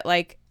this, that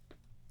like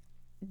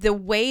the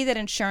way that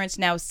insurance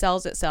now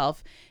sells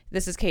itself,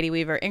 this is Katie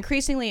Weaver,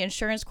 increasingly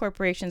insurance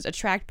corporations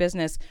attract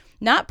business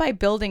not by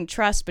building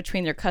trust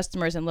between their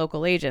customers and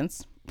local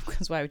agents,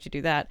 because why would you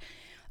do that?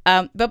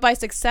 But by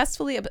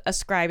successfully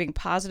ascribing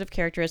positive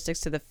characteristics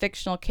to the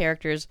fictional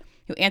characters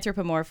who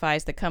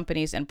anthropomorphize the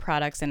companies and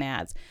products and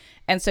ads.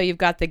 And so you've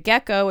got the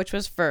Gecko, which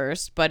was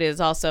first, but is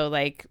also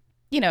like,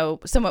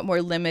 somewhat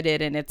more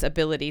limited in its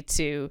ability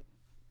to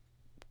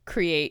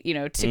create,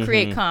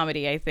 create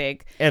comedy, I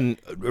think. And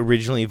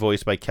originally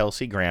voiced by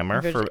Kelsey Grammer.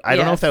 I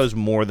don't know if that was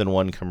more than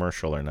one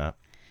commercial or not.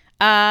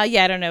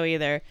 Yeah, I don't know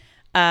either.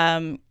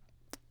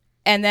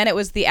 And then it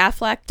was the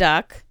Aflac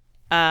Duck,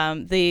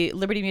 the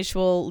Liberty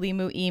Mutual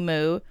Limu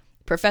Emu,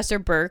 Professor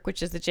Burke,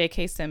 which is the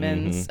J.K.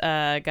 Simmons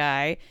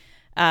guy,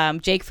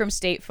 Jake from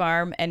State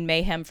Farm, and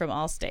Mayhem from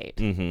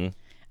Allstate.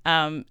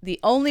 The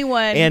only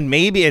one,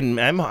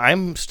 and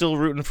I'm still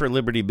rooting for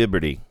Liberty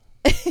Bibberty.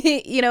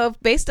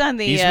 Based on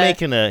the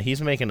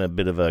he's making a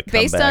bit of a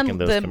based comeback on in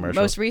those the commercials.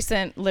 most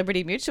recent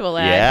Liberty Mutual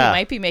ad, Yeah. he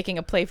might be making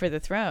a play for the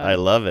throne. I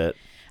love it.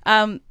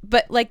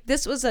 But like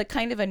this was a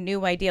kind of a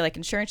new idea. Like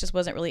insurance just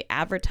wasn't really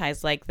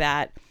advertised like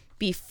that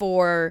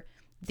before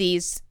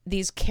these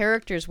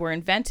characters were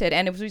invented.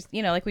 And it was,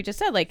 like we just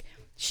said, like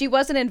she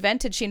wasn't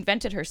invented. She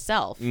invented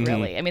herself,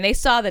 really. I mean, they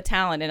saw the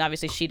talent, and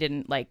obviously she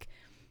didn't like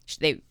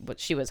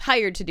she was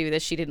hired to do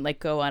this. She didn't like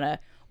go on a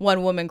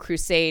one-woman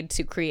crusade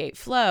to create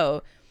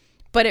Flo.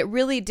 But it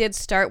really did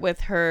start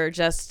with her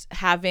just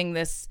having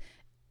this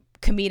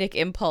comedic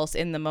impulse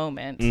in the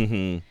moment.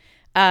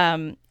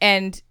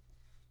 And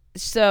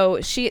so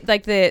she,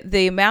 like,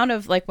 the amount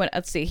of, like, when,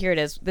 let's see, here it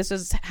is. This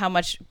is how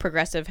much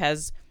Progressive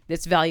has,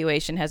 its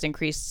valuation has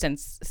increased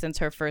since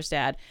her first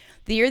ad.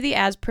 The year the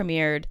ads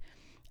premiered,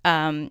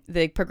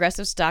 the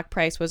Progressive stock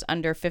price was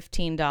under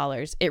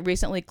 $15. It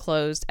recently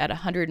closed at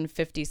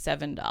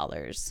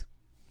 $157.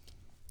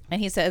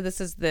 And he said, this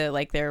is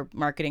their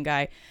marketing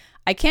guy.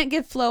 I can't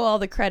give Flo all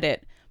the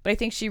credit, but I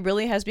think she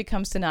really has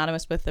become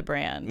synonymous with the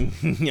brand.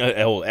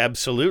 Oh,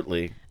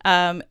 absolutely.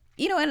 And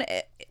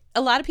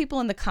a lot of people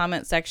in the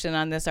comment section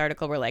on this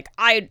article were like,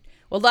 a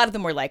lot of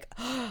them were like,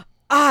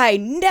 I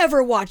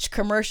never watch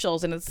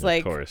commercials. And it's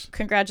like,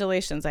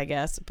 congratulations, I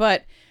guess.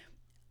 But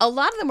a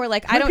lot of them were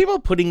like, I don't. People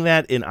putting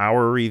that in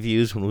our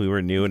reviews when we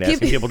were new and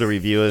asking people to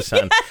review us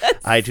on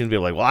iTunes, be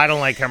like, well, I don't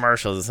like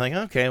commercials. It's like,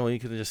 okay, well, you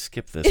could just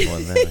skip this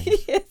one then.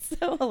 It's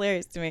so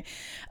hilarious to me.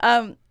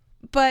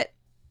 But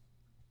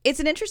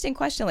it's an interesting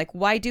question. Like,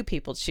 why do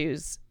people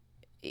choose,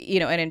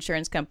 an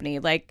insurance company?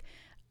 Like,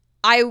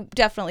 I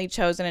definitely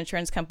chose an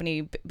insurance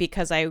company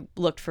because I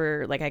looked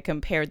for, I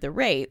compared the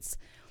rates.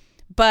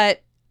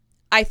 But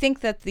I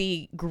think that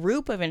the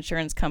group of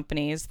insurance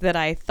companies that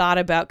I thought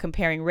about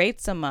comparing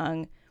rates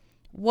among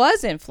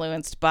was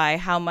influenced by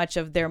how much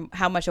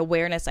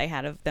awareness I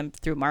had of them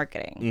through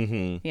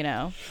marketing.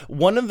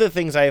 One of the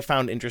things I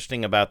found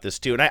interesting about this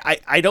too, and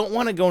I don't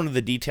want to go into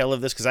the detail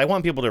of this because I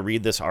want people to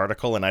read this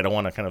article and I don't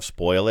want to kind of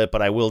spoil it,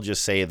 but I will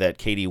just say that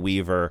Katie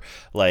Weaver,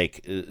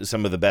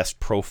 some of the best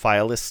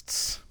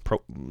profilists,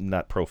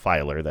 not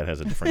profiler, that has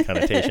a different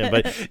connotation,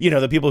 but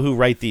the people who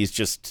write these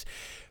just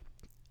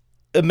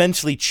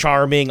immensely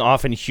charming,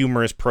 often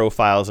humorous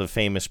profiles of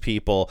famous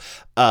people,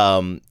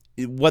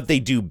 what they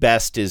do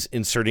best is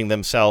inserting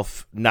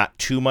themselves not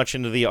too much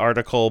into the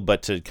article,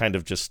 but to kind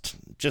of just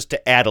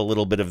to add a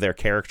little bit of their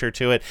character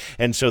to it.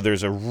 And so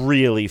there's a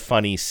really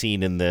funny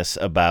scene in this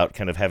about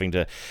kind of having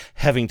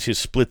to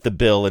split the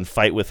bill and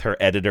fight with her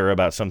editor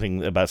about some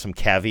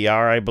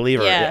caviar, I believe,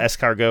 or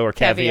escargot or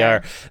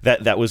caviar.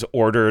 that was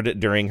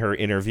ordered during her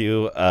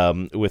interview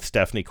with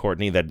Stephanie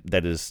Courtney.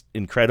 That is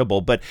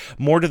incredible. But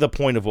more to the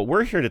point of what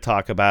we're here to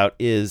talk about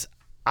is,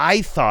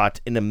 I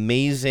thought, an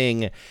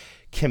amazing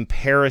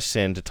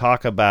comparison to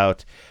talk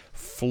about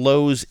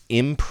Flo's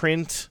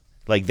imprint,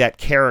 like that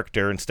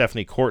character, and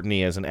Stephanie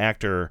Courtney as an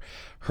actor,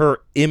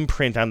 her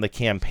imprint on the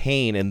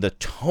campaign and the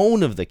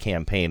tone of the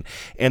campaign.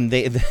 And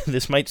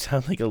this might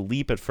sound like a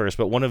leap at first,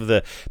 but one of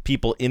the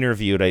people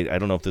interviewed, I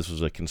don't know if this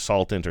was a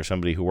consultant or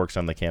somebody who works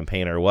on the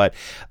campaign or what,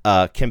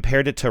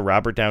 compared it to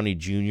Robert Downey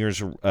Jr.'s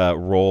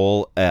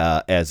role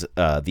as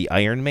the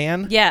Iron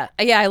Man. Yeah,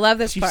 I love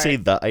this Did part. you say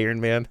the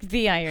Iron Man?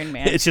 The Iron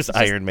Man. It's just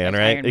Iron Man,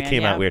 right? Iron Man, it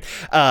came out weird.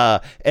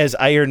 As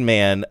Iron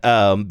Man,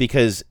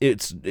 because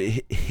it's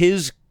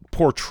his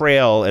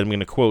portrayal, and I'm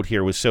going to quote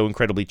here, was so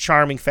incredibly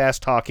charming,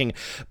 fast-talking,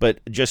 but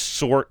just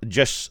sort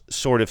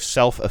of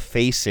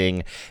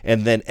self-effacing,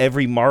 and then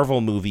every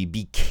Marvel movie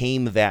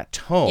became that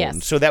tone.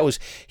 Yes. So that was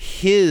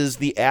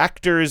the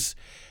actor's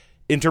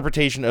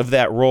interpretation of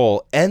that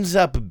role ends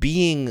up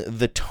being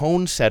the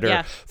tone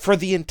setter for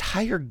the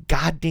entire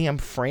goddamn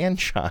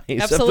franchise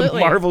of the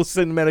Marvel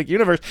Cinematic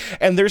Universe.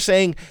 And they're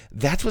saying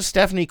that's what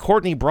Stephanie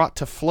Courtney brought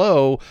to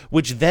Flo,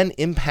 which then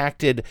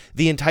impacted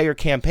the entire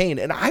campaign.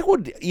 And I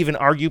would even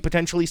argue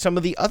potentially some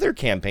of the other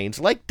campaigns,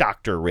 like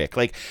Dr. Rick,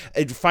 like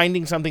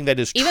finding something that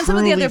is even truly some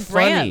of the other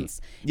funny.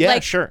 brands. Yeah,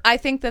 sure. I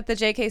think that the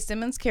J.K.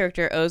 Simmons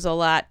character owes a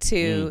lot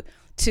to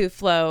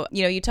Flo.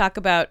 We talk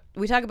about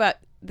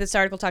this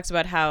article talks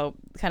about how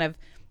kind of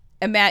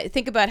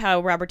think about how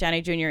Robert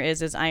Downey Jr.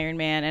 is as Iron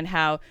Man, and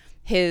how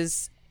the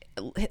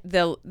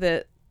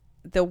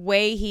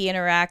way he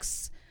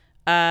interacts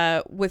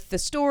with the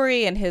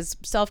story and his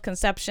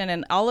self-conception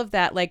and all of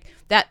that, like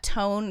that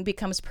tone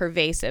becomes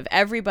pervasive.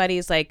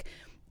 Everybody's like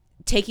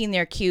taking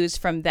their cues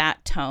from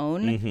that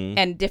tone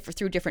and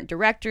through different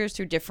directors,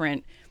 through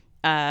different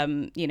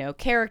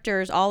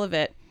characters, all of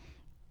it.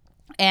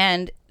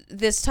 And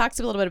this talks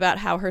a little bit about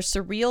how her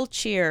surreal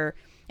cheer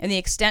and the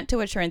extent to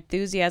which her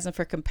enthusiasm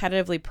for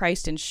competitively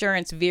priced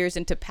insurance veers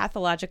into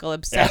pathological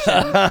obsession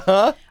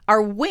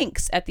are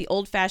winks at the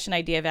old-fashioned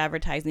idea of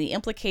advertising. The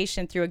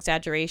implication through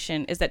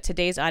exaggeration is that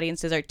today's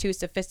audiences are too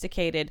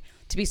sophisticated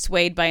to be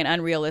swayed by an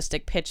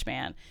unrealistic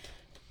pitchman.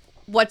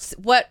 What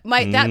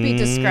might that be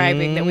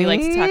describing that we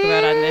like to talk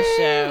about on this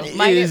show?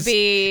 Might it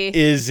be...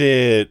 Is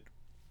it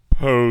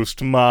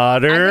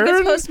postmodern? I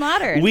think it's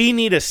postmodern. We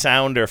need a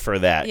sounder for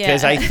that,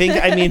 because I think,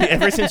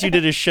 ever since you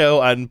did a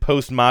show on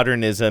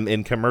postmodernism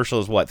in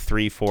commercials,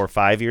 3, 4,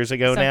 5 years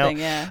ago Something,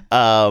 now?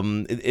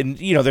 And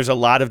there's a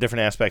lot of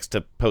different aspects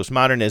to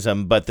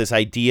postmodernism, but this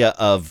idea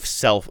of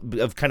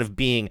kind of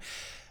being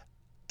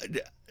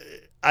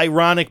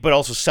ironic, but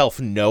also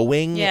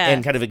self-knowing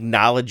and kind of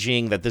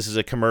acknowledging that this is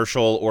a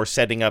commercial, or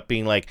setting up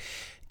being like,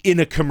 in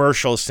a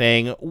commercial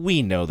saying,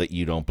 we know that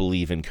you don't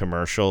believe in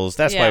commercials.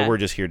 That's why we're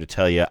just here to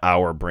tell you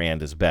our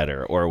brand is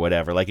better or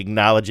whatever, like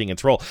acknowledging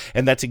its role.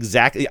 And that's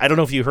exactly, I don't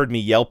know if you heard me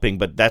yelping,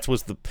 but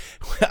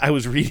I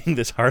was reading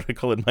this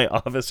article in my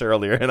office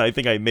earlier, and I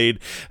think I made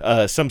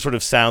some sort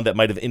of sound that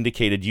might have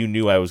indicated you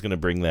knew I was going to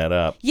bring that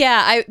up.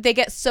 Yeah, they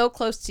get so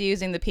close to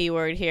using the P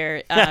word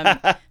here.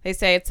 They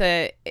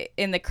say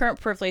in the current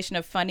proliferation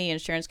of funny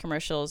insurance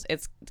commercials,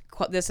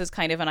 this is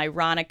kind of an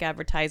ironic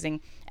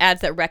advertising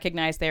ads that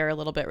recognize they are a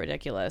little bit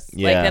ridiculous.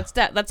 Yeah.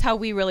 Like that's how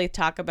we really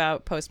talk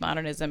about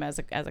postmodernism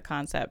as a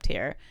concept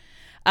here.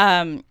 Do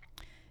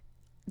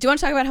you want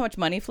to talk about how much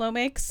money Flo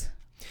makes?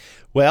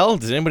 Well,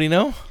 does anybody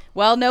know?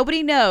 Well,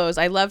 nobody knows.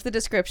 I love the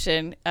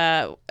description.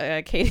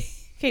 Katie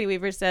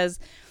Weaver says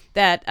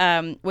that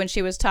when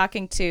she was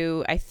talking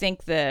to, I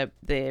think, the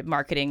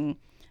marketing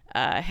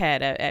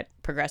head at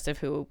Progressive,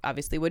 who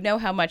obviously would know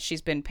how much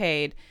she's been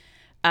paid,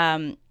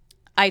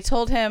 I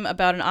told him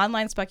about an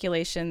online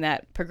speculation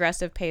that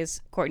Progressive pays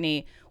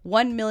Courtney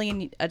 $1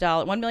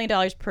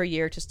 million per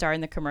year to star in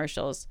the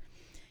commercials.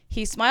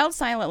 He smiled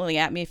silently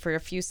at me for a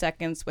few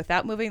seconds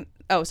without moving.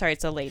 Oh, sorry,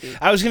 it's a lady.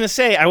 I was going to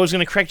say, I was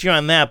going to correct you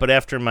on that, but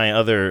after my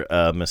other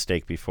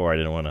mistake before, I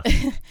didn't want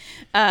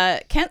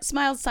to. Kent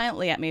smiled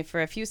silently at me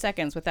for a few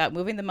seconds without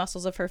moving the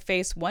muscles of her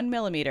face 1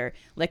 millimeter,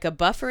 like a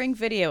buffering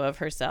video of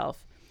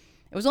herself.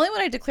 It was only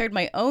when I declared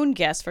my own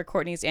guess for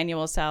Courtney's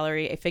annual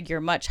salary, a figure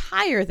much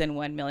higher than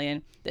 $1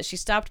 million, that she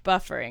stopped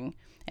buffering.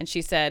 And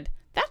she said,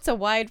 "That's a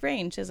wide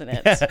range, isn't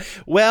it?"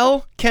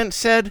 Well, Kent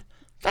said,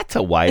 "That's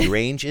a wide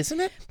range, isn't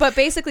it?" But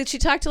basically, she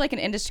talked to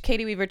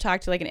Katie Weaver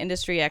talked to an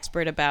industry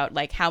expert about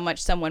like how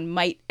much someone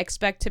might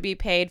expect to be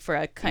paid for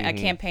a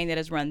campaign that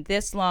has run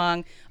this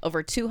long,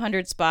 over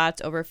 200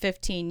 spots, over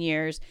 15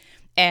 years,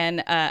 and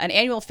an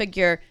annual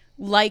figure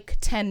like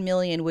 10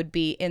 million would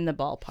be in the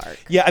ballpark.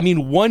 Yeah, I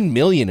mean, 1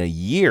 million a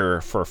year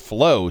for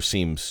Flo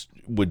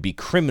would be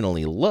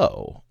criminally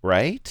low,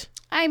 right?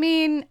 I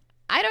mean,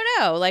 I don't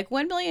know. Like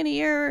 1 million a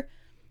year,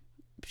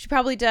 she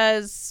probably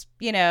does,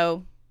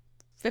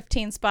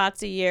 15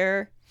 spots a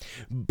year.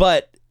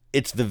 But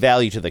it's the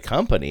value to the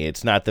company.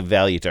 It's not the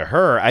value to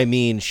her. I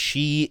mean,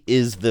 she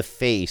is the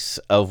face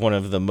of one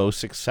of the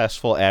most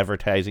successful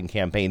advertising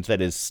campaigns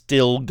that is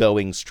still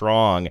going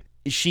strong.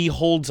 She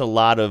holds a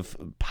lot of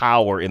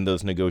power in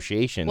those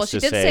negotiations. Well, she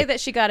did say that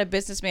she got a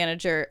business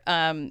manager.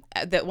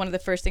 That one of the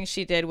first things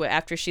she did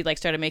after she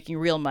started making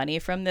real money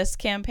from this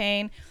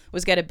campaign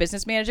was get a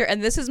business manager.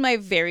 And this is my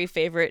very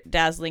favorite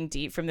dazzling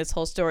deed from this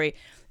whole story.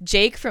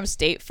 Jake from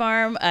State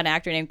Farm, an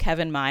actor named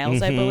Kevin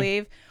Miles, I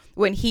believe,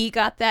 when he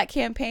got that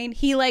campaign,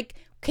 he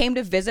came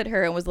to visit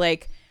her and was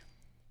like,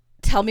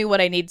 "Tell me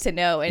what I need to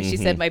know." And she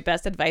said my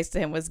best advice to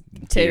him was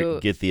to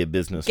get the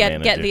business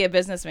manager. Get the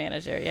business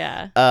manager,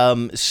 yeah.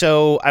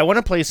 So I want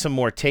to play some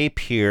more tape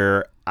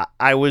here.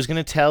 I was going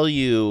to tell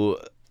you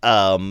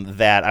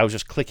that I was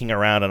just clicking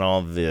around on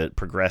all the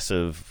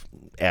Progressive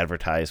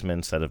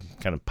advertisements that have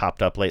kind of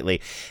popped up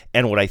lately,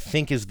 and what I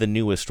think is the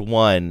newest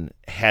one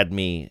had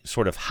me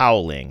sort of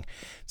howling.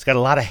 It's got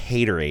a lot of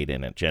haterade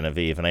in it,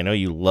 Genevieve, and I know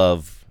you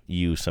love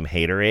some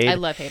haterade. I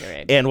love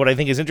haterade. And what I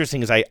think is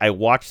interesting is I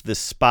watched this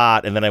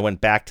spot and then I went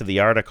back to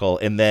the article,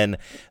 and then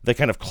the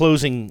kind of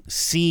closing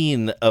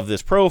scene of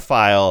this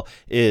profile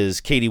is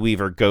Katie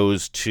Weaver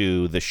goes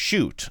to the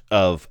shoot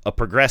of a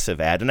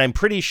Progressive ad. And I'm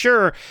pretty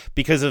sure,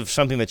 because of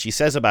something that she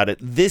says about it,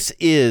 this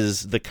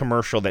is the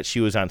commercial that she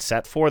was on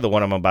set for, the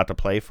one I'm about to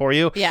play for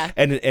you. Yeah.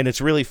 And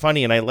it's really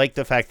funny, and I like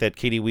the fact that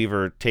Katie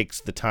Weaver takes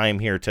the time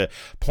here to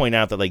point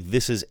out that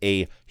this is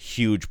a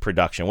huge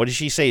production. What did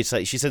she say? It's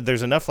she said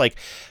there's enough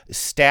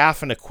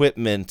staff and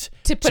equipment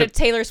to put a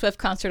Taylor Swift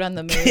concert on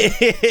the moon.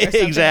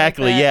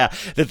 Exactly, yeah.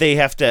 That they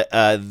have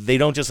to, they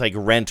don't just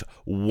rent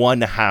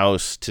one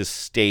house to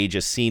stage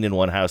a scene in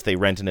one house. They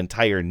rent an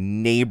entire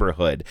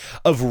neighborhood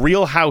of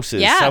real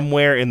houses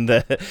somewhere in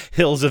the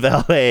hills of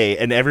LA,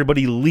 and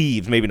everybody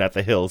leaves, maybe not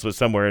the hills, but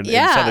somewhere in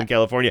Southern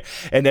California,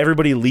 and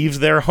everybody leaves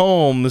their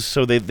homes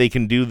so they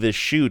can do this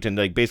shoot and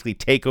basically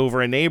take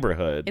over a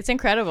neighborhood. It's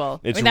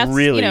incredible. It's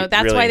really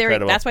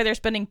incredible. That's why they're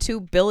spending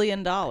 $2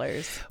 billion.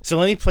 So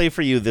let me play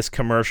for you this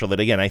commercial that,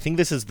 again, I think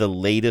this is the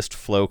latest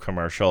Flo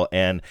commercial,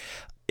 and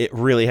it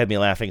really had me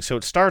laughing. So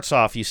it starts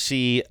off, you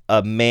see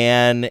a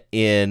man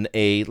in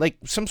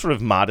some sort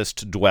of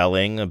modest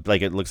dwelling,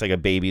 it looks like a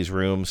baby's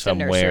room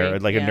somewhere, a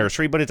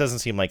nursery, but it doesn't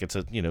seem like it's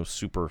a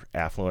super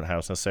affluent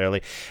house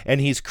necessarily.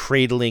 And he's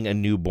cradling a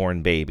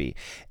newborn baby.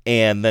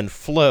 And then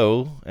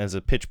Flo, as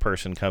a pitch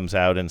person, comes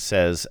out and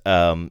says,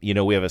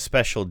 we have a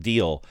special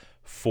deal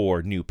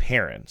for new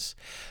parents.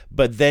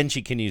 But then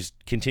she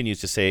continues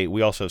to say,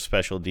 we also have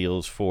special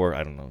deals for,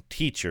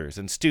 teachers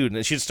and students.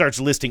 And she starts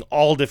listing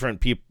all different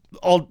people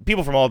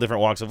from all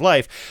different walks of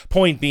life,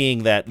 point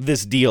being that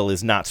this deal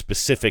is not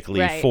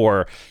specifically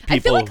for people. I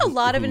feel like a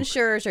lot of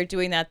insurers are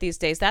doing that these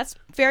days. That's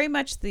very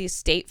much the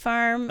State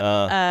Farm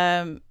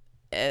thing,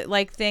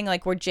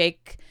 where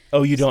Jake...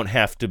 Oh, you don't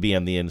have to be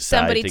on the inside.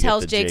 Somebody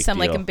tells Jake some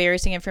deal.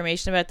 Embarrassing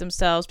information about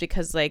themselves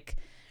because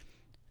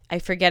I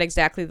forget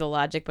exactly the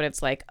logic, but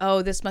it's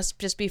oh, this must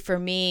just be for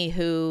me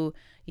who,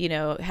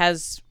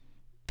 has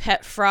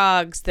pet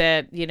frogs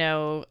that,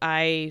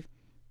 I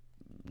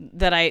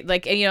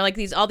like, and, like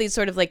all these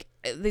sort of like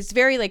these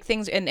very like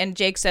things. And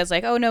Jake says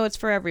like, oh no, it's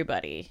for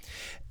everybody.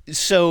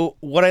 So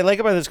what I like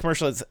about this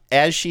commercial is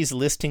as she's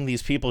listing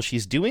these people,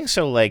 she's doing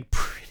so like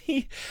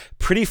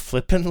pretty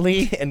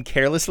flippantly and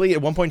carelessly.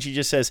 At one point she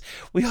just says,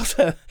 we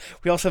also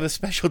have a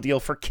special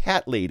deal for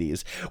cat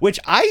ladies, which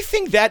I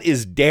think that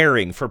is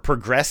daring for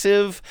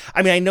progressive.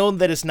 I mean, I know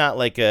that it's not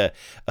like a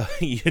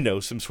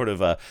some sort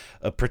of a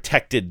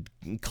protected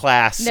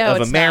class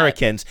of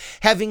Americans.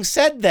 Not. Having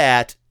said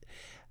that,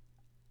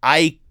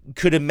 I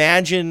could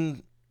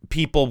imagine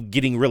people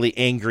getting really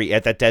angry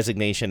at that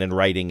designation and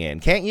writing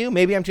in. Can't you?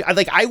 Maybe I'm too...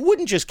 Like, I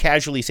wouldn't just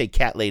casually say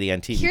cat lady on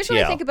TBTL. Here's what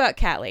I think about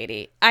cat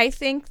lady. I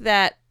think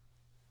that...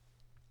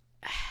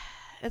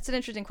 That's an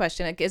interesting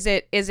question. Like, is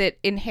it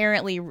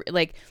inherently...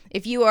 Like,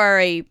 if you are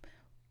a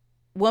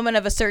woman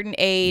of a certain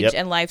age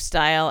and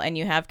lifestyle and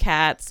you have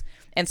cats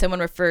and someone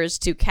refers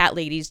to cat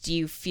ladies, do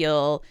you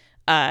feel...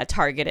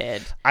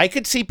 targeted? I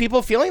could see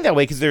people feeling that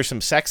way because there's some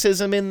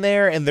sexism in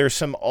there, and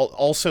there's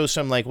also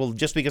some like, well,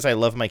 just because I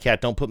love my cat,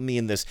 don't put me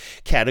in this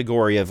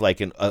category of like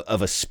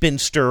of a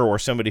spinster or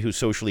somebody who's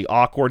socially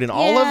awkward, and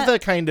all of the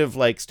kind of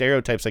like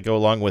stereotypes that go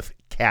along with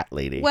cat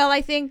lady. Well,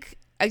 I think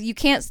you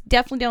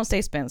definitely don't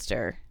say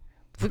spinster.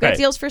 We've got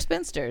deals for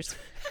spinsters.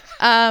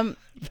 I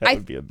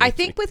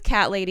think with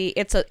cat lady,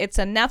 it's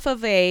enough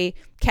of a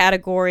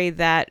category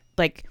that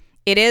like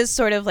it is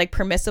sort of like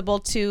permissible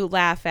to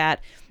laugh at.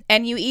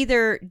 And you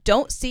either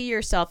don't see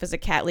yourself as a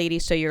cat lady,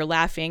 so you're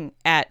laughing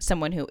at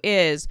someone who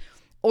is,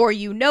 or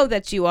you know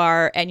that you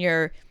are, and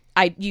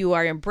you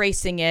are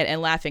embracing it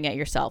and laughing at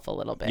yourself a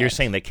little bit. You're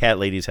saying that cat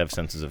ladies have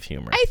senses of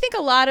humor. I think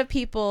a lot of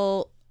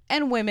people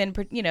and women,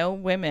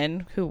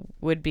 women who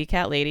would be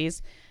cat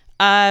ladies,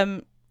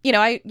 I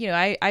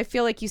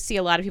feel like you see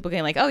a lot of people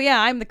getting like, oh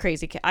yeah, I'm the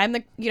crazy cat. I'm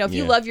the, if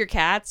you love your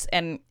cats,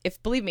 and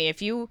believe me,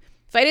 if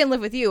I didn't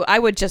live with you, I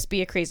would just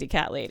be a crazy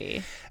cat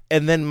lady.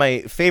 And then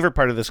my favorite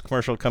part of this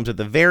commercial comes at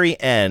the very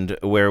end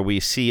where we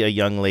see a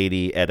young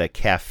lady at a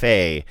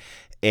cafe,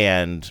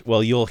 and,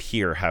 well, you'll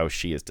hear how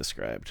she is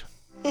described.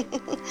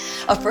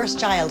 A first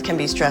child can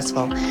be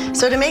stressful.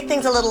 So to make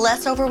things a little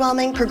less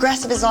overwhelming,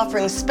 Progressive is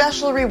offering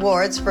special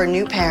rewards for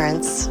new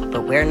parents.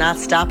 But we're not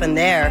stopping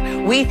there.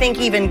 We think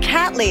even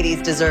cat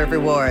ladies deserve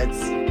rewards.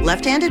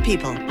 Left-handed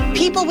people,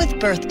 people with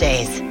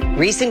birthdays,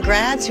 recent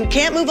grads who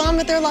can't move on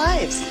with their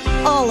lives.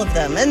 All of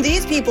them. And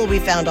these people we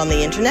found on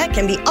the internet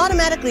can be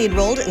automatically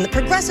enrolled in the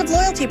Progressive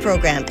Loyalty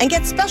Program and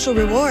get special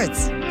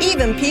rewards.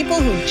 Even people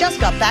who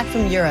just got back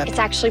from Europe. It's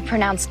actually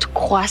pronounced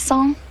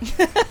croissant.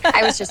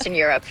 I was just in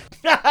Europe.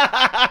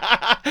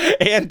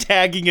 And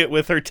tagging it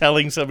with her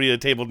telling somebody at a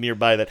table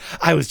nearby that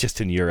I was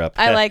just in Europe.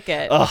 I like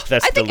it. Oh,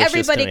 that's I think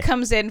delicious everybody to me.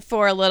 comes in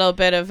for a little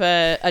bit of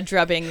a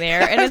drubbing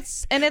there, and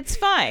it's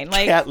fine.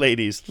 Like cat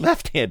ladies,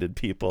 left-handed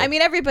people. I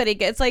mean, everybody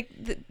gets like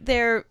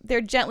they're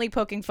gently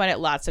poking fun at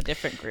lots of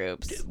different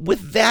groups.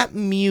 With that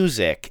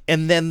music,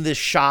 and then the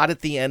shot at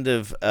the end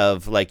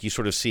of like you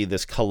sort of see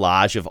this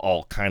collage of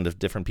all kind of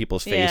different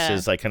people's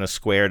faces, like kind of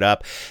squared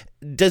up.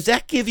 Does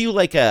that give you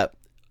like a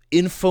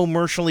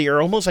infomercially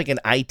or almost like an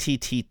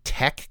ITT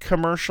tech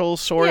commercial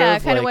sort of? Yeah,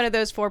 kind like, of one of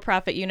those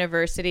for-profit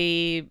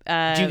university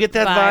do you get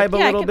that vibe a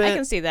little bit? I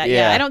can see that.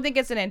 Yeah. I don't think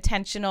it's an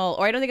intentional,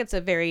 or I don't think it's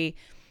a very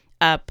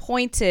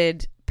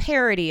pointed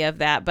parody of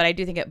that, but I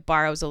do think it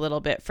borrows a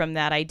little bit from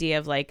that idea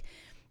of like,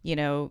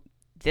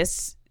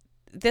 this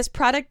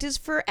product is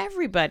for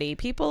everybody,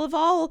 people of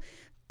all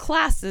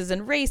classes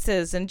and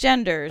races and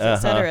genders, et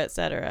cetera, et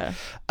cetera.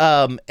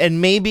 And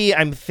maybe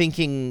I'm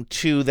thinking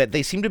too that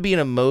they seem to be in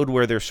a mode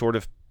where they're sort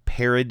of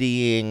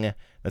parodying,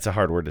 that's a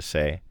hard word to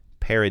say,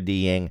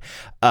 parodying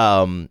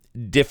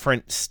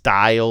different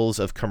styles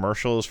of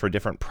commercials for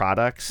different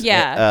products.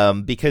 Yeah.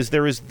 Because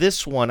there is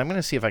this one, I'm going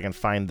to see if I can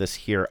find this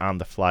here on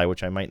the fly,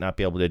 which I might not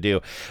be able to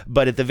do.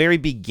 But at the very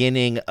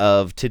beginning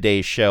of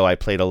today's show, I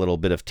played a little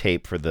bit of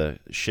tape for the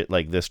shit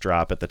like this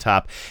drop at the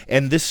top.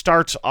 And this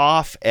starts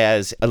off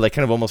as like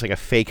kind of almost like a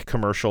fake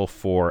commercial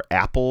for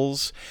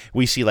apples.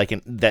 We see like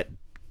that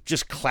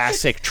just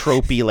classic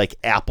tropey like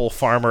apple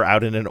farmer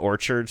out in an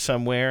orchard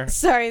somewhere.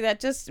 Sorry, that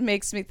just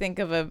makes me think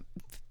of a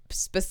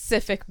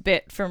specific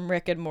bit from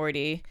Rick and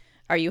Morty.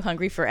 Are you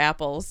hungry for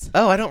apples?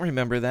 Oh, I don't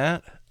remember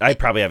that. I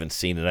probably haven't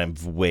seen it. I'm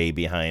way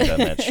behind on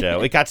that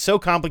show. It got so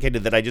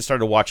complicated that I just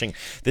started watching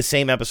the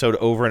same episode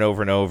over and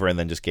over and over and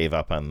then just gave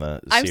up on the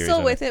series. I'm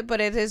still with it,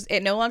 but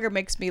it no longer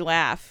makes me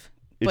laugh.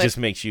 It just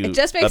makes you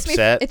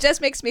upset. It just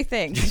makes me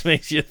think. It just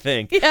makes you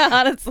think. Yeah,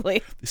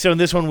 honestly. So in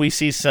this one, we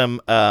see some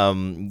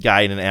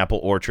guy in an apple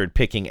orchard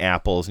picking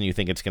apples, and you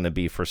think it's going to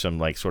be for some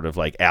like sort of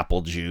like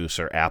apple juice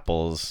or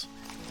apples.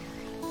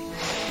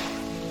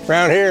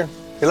 Around here,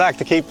 we like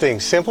to keep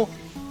things simple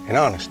and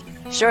honest.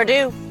 Sure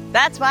do.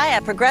 That's why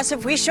at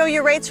Progressive, we show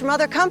you rates from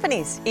other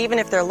companies, even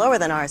if they're lower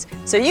than ours,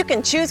 so you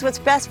can choose what's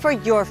best for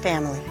your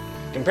family.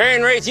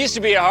 Comparing rates used to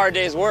be a hard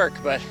day's work,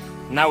 but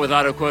Not with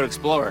AutoQuote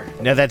Explorer.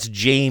 Now that's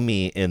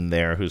Jamie in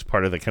there, who's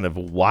part of the kind of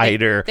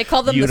wider They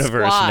call them universe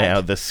the squad.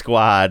 now. The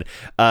squad.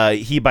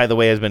 He, by the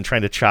way, has been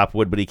trying to chop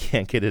wood, but he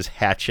can't get his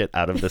hatchet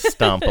out of the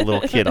stump. A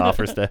little kid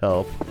offers to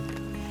help.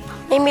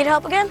 Need me to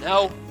help again?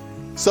 No.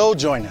 So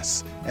join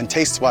us and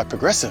taste why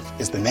Progressive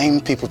is the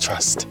name people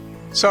trust.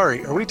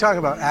 Sorry, are we talking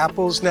about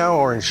apples now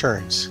or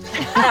insurance?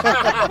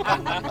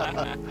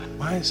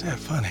 Why is that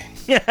funny?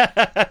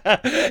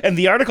 And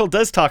the article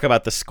does talk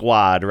about the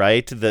squad,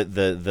 right?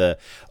 The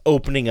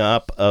opening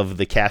up of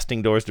the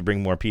casting doors to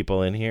bring more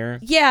people in here.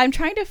 Yeah, I'm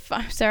trying to.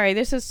 Sorry,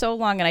 this is so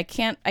long, and I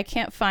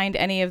can't find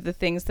any of the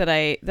things that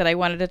I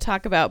wanted to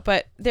talk about.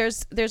 But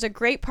there's a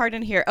great part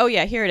in here. Oh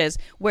yeah, here it is,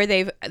 where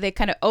they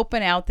kind of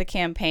open out the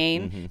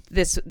campaign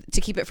this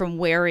to keep it from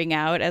wearing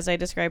out, as I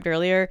described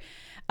earlier.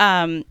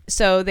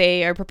 So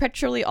they are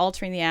perpetually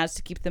altering the ads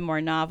to keep them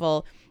more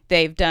novel.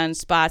 They've done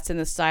spots in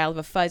the style of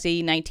a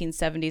fuzzy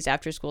 1970s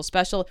after-school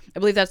special. I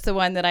believe that's the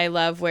one that I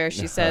love, where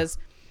she says,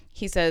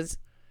 she says,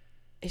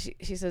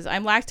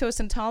 "I'm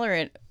lactose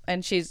intolerant,"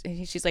 and she's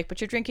like,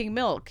 "But you're drinking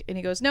milk," and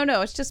he goes,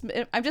 "No, it's just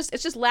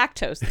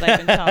lactose that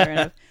I'm intolerant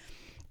of."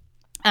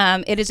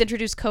 It has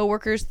introduced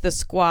co-workers, the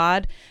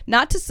squad,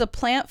 not to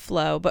supplant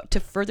Flo, but to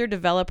further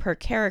develop her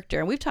character.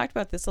 And we've talked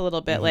about this a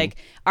little bit, like,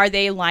 are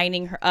they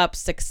lining her up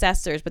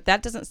successors? But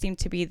that doesn't seem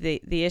to be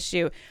the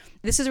issue.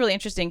 This is really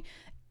interesting.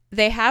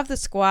 They have the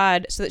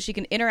squad so that she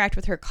can interact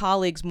with her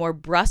colleagues more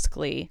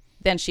brusquely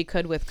than she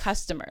could with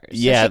customers.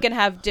 Yeah. So she can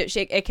have,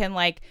 it can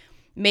like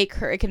make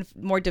her, it can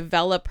more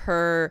develop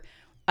her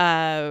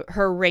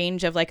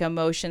range of like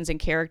emotions and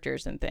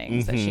characters and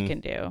things that she can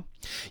do.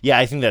 Yeah,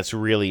 I think that's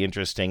really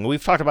interesting.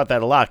 We've talked about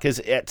that a lot because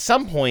at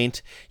some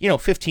point,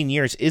 15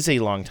 years is a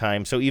long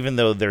time. So even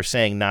though they're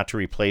saying not to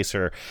replace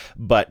her,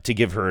 but to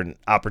give her an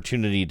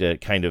opportunity to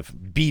kind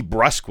of be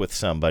brusque with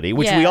somebody,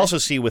 which we also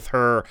see with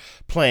her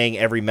playing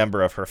every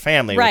member of her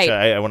family, right. which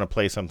I want to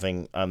play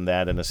something on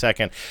that in a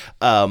second.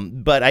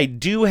 But I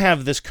do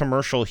have this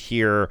commercial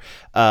here.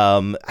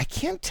 I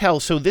can't tell.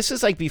 So this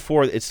is like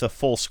before it's the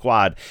full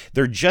squad.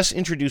 They're just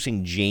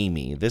introducing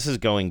Jamie. This is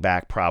going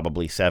back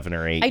probably 7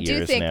 or 8 years now. I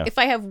do think if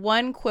I have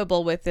one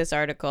quibble with this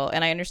article,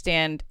 and I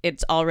understand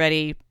it's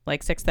already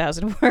like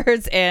 6,000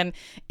 words and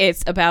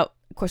it's about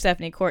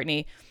Stephanie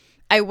Courtney,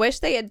 I wish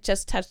they had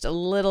just touched a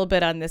little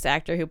bit on this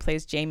actor who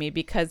plays Jamie,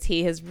 because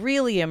he has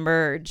really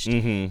emerged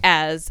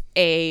as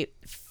a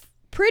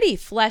pretty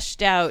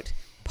fleshed out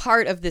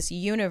part of this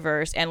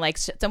universe and like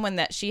someone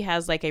that she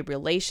has like a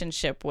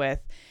relationship with.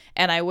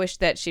 And I wish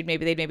that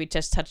they'd maybe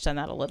just touched on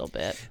that a little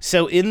bit.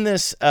 So in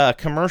this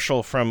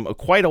commercial from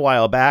quite a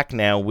while back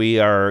now, we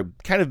are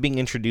kind of being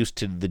introduced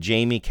to the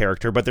Jamie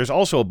character, but there's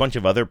also a bunch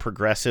of other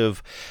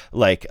progressive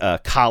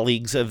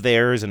colleagues of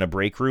theirs in a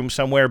break room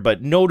somewhere.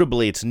 But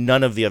notably, it's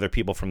none of the other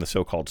people from the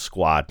so-called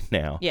squad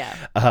now. Yeah.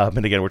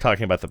 And again, we're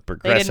talking about the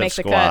progressive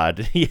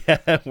squad.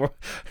 Yeah, we're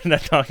not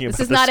talking about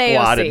the squad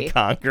AOC. in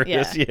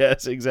Congress. Yeah.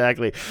 Yes,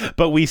 exactly.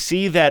 But we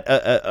see that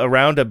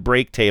around a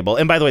break table.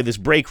 And by the way, this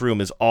break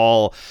room is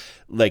all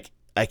like,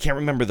 I can't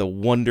remember the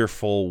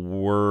wonderful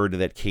word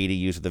that Katie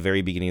used at the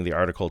very beginning of the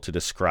article to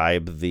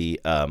describe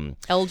the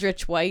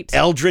Eldritch White.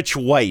 Eldritch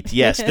White,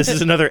 yes. This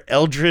is another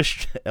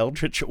Eldritch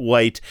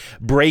White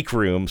break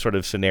room sort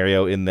of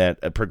scenario in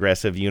that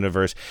progressive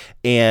universe.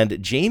 And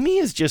Jamie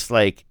is just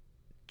like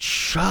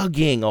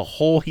chugging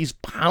he's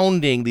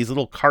pounding these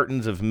little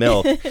cartons of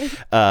milk.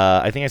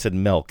 I think I said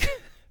milk,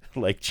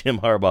 like Jim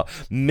Harbaugh.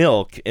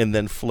 Milk, and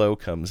then Flo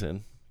comes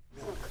in.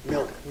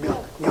 Milk.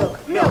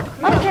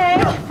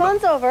 Okay,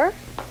 phone's over.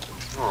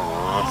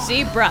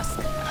 See,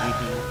 brusque.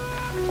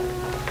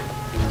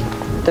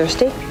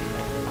 Thirsty?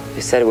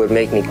 They said it would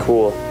make me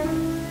cool.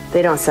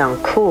 They don't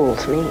sound cool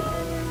to me.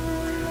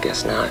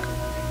 Guess not.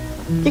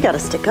 You gotta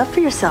stick up for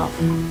yourself.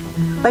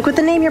 Like with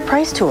the Name Your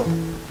Price tool.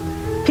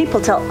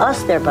 People tell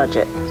us their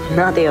budget,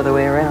 not the other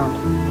way around.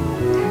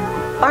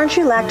 Aren't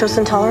you lactose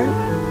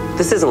intolerant?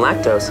 This isn't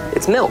lactose.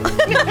 It's milk.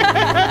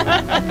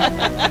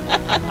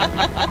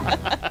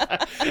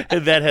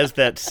 That has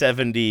that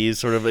 70s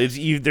sort of,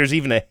 there's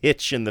even a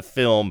hitch in the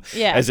film,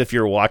 as if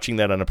you're watching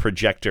that on a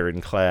projector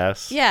in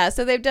class. Yeah,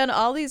 so they've done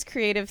all these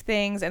creative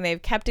things and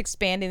they've kept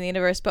expanding the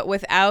universe, but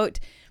without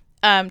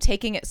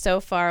taking it so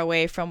far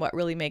away from what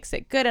really makes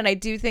it good. And I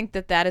do think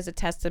that is a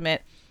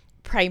testament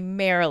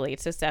primarily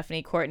to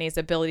Stephanie Courtney's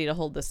ability to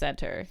hold the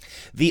center.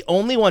 The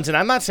only ones, and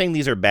I'm not saying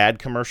these are bad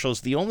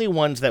commercials, the only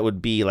ones that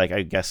would be, like,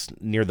 I guess,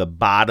 near the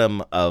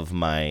bottom of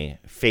my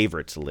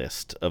favorites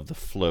list of the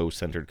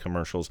Flo-centered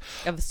commercials.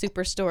 Of the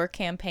Superstore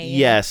campaign.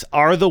 Yes,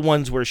 are the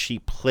ones where she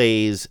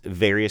plays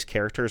various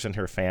characters in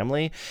her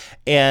family.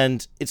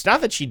 And it's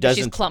not that she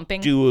doesn't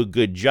do a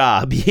good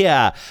job.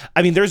 Yeah.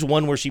 I mean, there's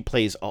one where she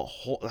plays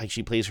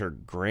she plays her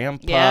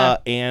grandpa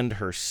and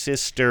her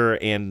sister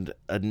and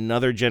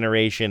another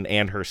generation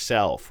and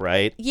herself,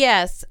 right?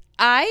 Yes.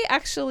 I'm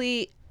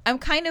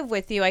kind of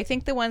with you. I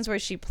think the ones where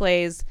she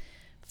plays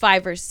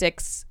 5 or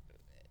 6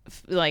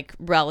 like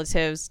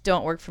relatives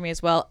don't work for me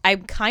as well.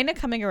 I'm kind of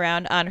coming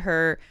around on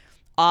her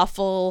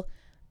awful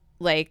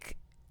like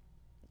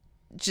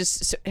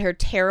just her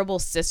terrible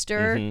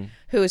sister,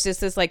 who is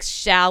just this like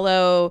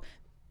shallow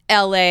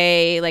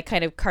LA, like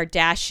kind of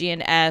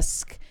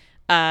Kardashian-esque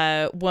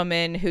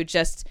woman who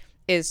just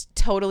is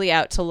totally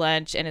out to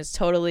lunch and is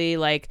totally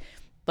like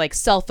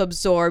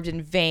self-absorbed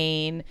and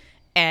vain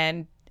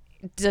and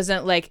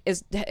doesn't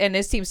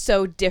it seems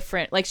so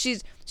different. Like she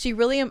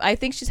really, I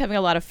think she's having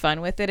a lot of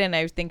fun with it, and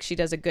I think she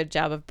does a good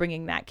job of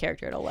bringing that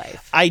character to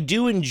life. I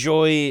do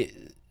enjoy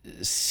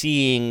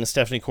seeing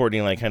Stephanie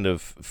Courtney like kind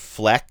of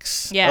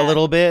flex a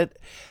little bit.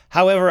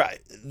 However,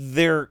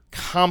 they're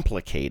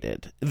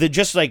complicated. They're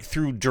just like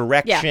through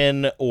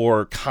direction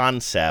or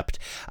concept.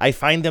 I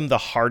find them the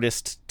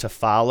hardest to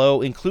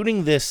follow,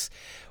 including this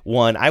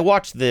one. I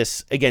watched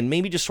this, again,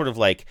 maybe just sort of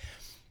like,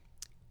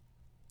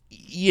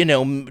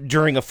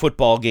 during a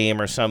football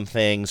game or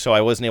something, so I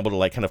wasn't able to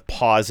like kind of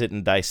pause it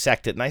and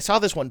dissect it. And I saw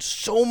this one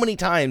so many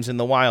times in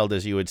the wild,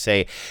 as you would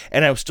say,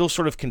 and I was still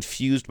sort of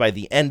confused by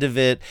the end of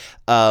it.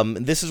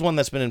 This is one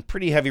that's been in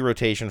pretty heavy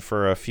rotation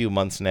for a few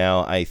months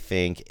now, I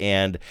think,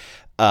 and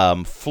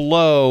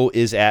Flo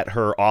is at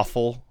her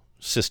awful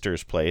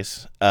sister's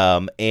place,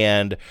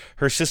 and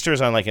her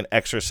sister's on like an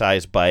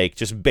exercise bike,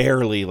 just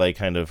barely like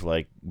kind of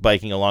like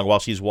biking along while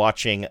she's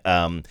watching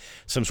some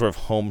sort of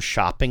home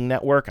shopping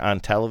network on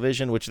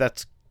television, which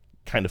that's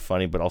kind of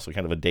funny, but also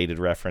kind of a dated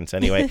reference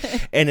anyway.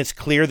 And it's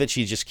clear that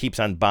she just keeps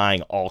on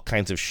buying all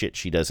kinds of shit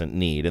she doesn't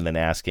need and then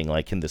asking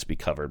like, can this be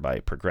covered by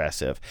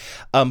Progressive?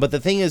 But the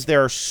thing is,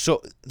 there's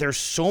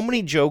so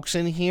many jokes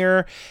in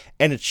here,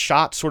 and it's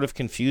shot sort of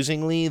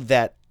confusingly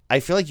that I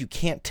feel like you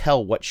can't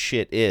tell what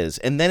shit is.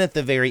 And then at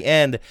the very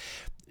end,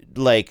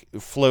 like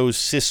Flo's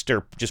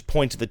sister just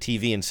points at the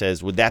TV and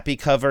says, would that be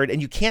covered?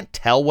 And you can't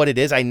tell what it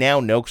is. I now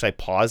know because I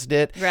paused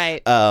it.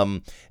 Right.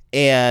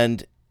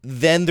 And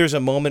then there's a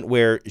moment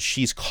where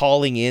she's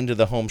calling into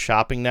the home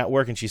shopping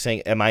network and she's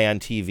saying, am I on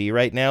TV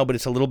right now? But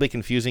it's a little bit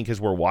confusing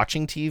because we're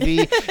watching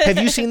TV. Have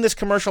you seen this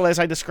commercial as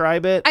I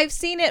describe it? I've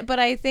seen it, but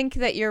I think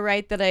that you're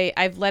right that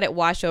I've let it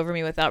wash over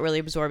me without really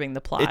absorbing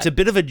the plot. It's a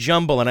bit of a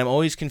jumble, and I'm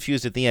always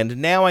confused at the end.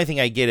 Now I think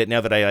I get it now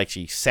that I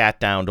actually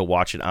sat down to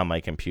watch it on my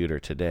computer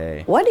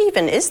today. What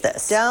even is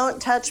this? Don't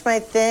touch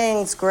my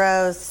things,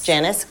 gross.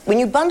 Janice, when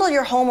you bundle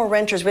your home or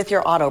renters with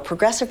your auto,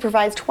 Progressive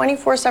provides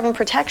 24/7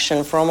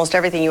 protection for almost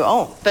everything you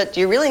own. But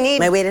do you really need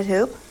my weighted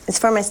hoop? It's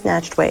for my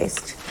snatched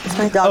waist. It's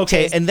my dog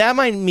taste. And that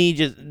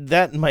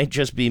might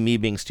just be me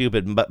being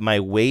stupid, but my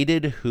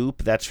weighted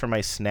hoop, that's for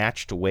my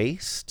snatched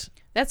waist?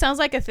 That sounds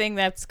like a thing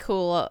that's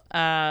cool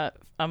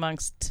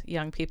amongst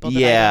young people that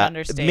I don't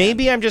understand.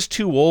 Maybe I'm just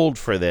too old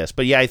for this.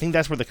 But yeah, I think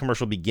that's where the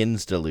commercial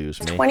begins to lose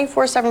me.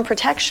 24/7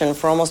 protection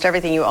for almost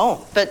everything you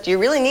own. But do you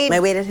really need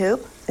my weighted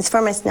hoop? It's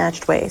for my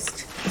snatched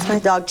waist. It's my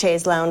dog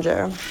chaise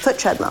lounger. Foot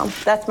treadmill.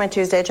 That's my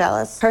Tuesday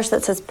chalice. Purse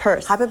that says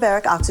purse.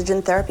 Hyperbaric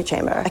oxygen therapy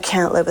chamber. I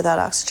can't live without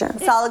oxygen.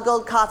 Solid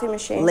gold coffee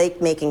machine.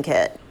 Lake making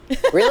kit.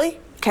 Really?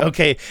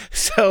 Okay,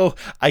 so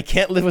I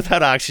can't live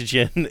without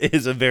oxygen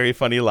is a very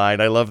funny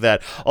line. I love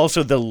that.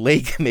 Also, the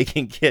lake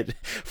making kit.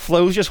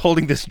 Flo's just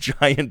holding this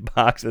giant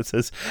box that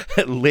says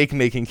lake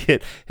making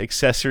kit,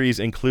 accessories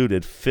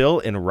included, fill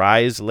and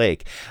rise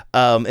lake.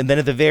 And then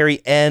at the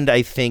very end,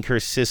 I think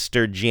her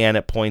sister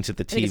Janet points at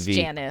the TV. I think it's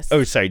Janice.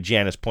 Oh, sorry,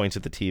 Janice points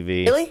at the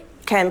TV. Really?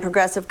 Can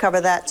Progressive cover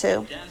that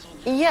too?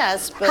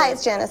 Yes, but... Hi,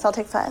 it's Janice. I'll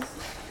take 5.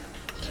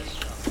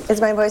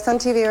 Is my voice on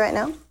TV right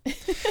now?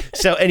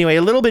 So anyway,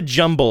 a little bit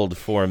jumbled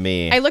for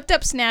me. I looked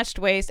up snatched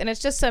waist, and it's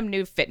just some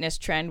new fitness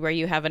trend where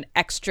you have an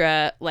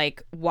extra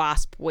like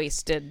wasp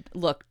waisted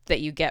look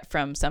that you get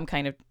from some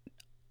kind of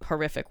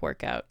horrific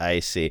workout. I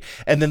see.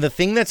 And then the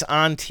thing that's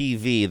on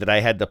TV that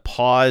I had to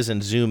pause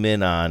and zoom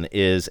in on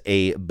is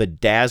a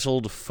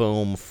bedazzled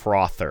foam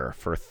frother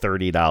for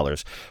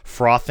 $30.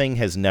 Frothing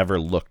has never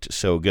looked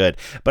so good.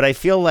 But I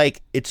feel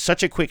like it's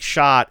such a quick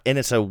shot, and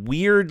it's a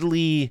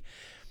weirdly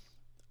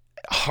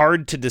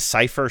hard to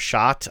decipher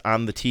shot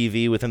on the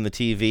TV within the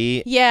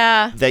TV.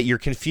 Yeah. That you're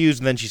confused,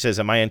 and then she says,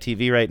 am I on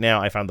TV right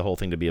now? I found the whole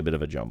thing to be a bit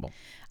of a jumble.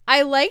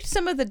 I liked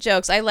some of the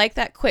jokes. I like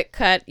that quick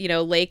cut,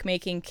 lake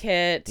making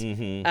kit,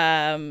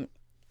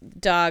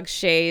 dog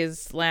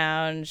chaise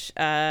lounge.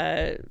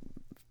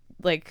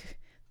 Like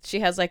she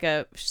has like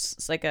a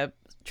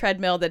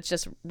treadmill that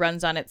just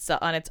runs on its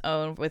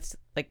own with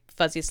like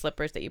fuzzy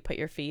slippers that you put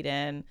your feet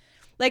in.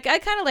 Like I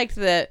kind of liked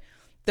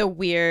the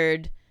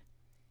weird,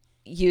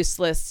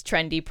 useless,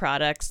 trendy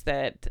products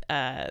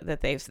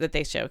that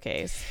they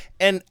showcase.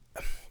 And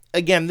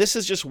again, this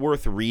is just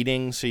worth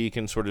reading so you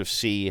can sort of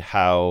see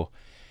how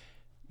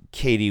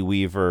Katie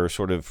Weaver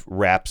sort of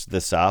wraps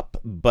this up.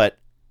 But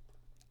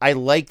I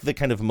like the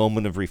kind of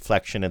moment of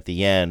reflection at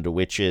the end,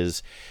 which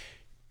is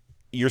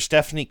you're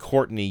Stephanie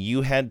Courtney.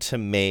 You had to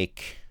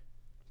make,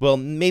 well,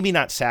 maybe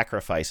not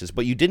sacrifices,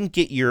 but you didn't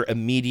get your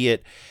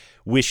immediate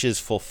wishes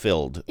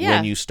fulfilled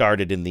when you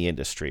started in the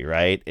industry,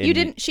 right?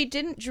 And she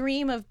didn't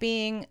dream of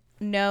being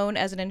known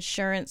as an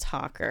insurance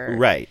hawker.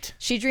 Right.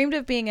 She dreamed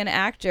of being an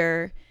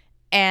actor,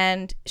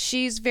 And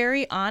she's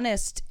very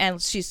honest, and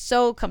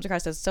comes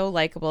across as so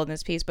likable in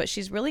this piece, but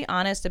she's really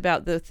honest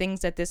about the things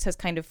that this has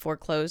kind of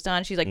foreclosed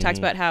on. She's like, talks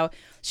about how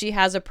she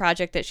has a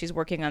project that she's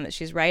working on that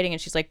she's writing, and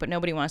she's like, but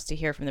nobody wants to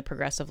hear from the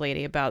progressive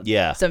lady about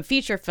some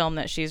feature film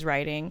that she's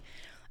writing.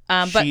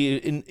 But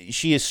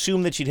she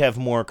assumed that she'd have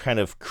more kind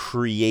of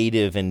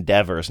creative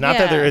endeavors. Not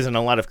that there isn't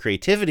a lot of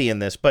creativity in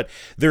this, but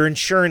they're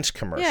insurance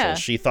commercials. Yeah.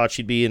 She thought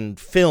she'd be in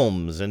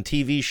films and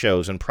TV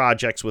shows and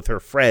projects with her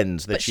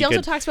friends. But she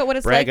also talks about what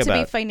it's like to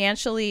be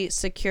financially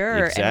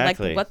secure and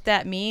like what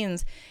that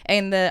means.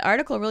 And the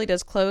article really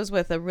does close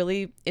with a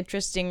really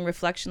interesting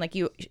reflection. Like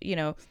you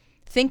know,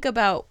 think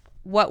about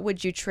what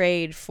would you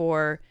trade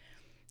for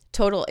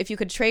if you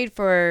could trade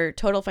for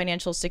total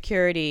financial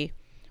security.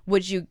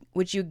 Would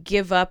you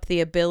give up the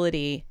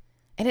ability?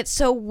 And it's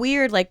so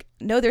weird. Like,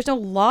 no, there's no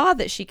law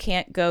that she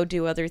can't go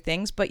do other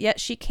things, but yet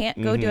she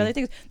can't go do other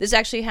things. This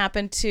actually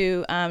happened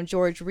to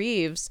George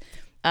Reeves,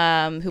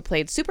 who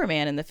played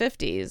Superman in the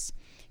 50s.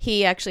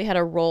 He actually had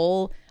a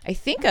role, I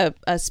think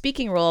a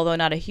speaking role, although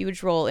not a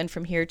huge role, in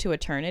From Here to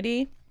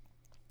Eternity.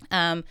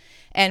 And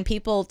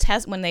people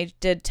when they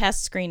did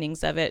test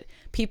screenings of it,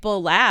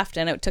 people laughed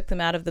and it took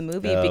them out of the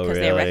movie because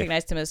they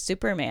recognized him as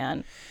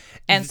Superman.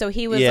 And so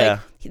he was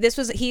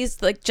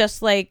he's like,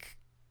 just like,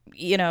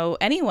 you know,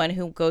 anyone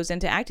who goes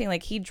into acting,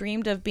 like he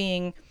dreamed of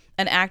being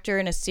an actor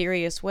in a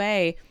serious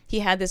way. He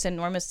had this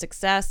enormous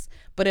success,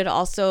 but it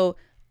also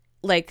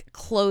like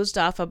closed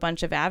off a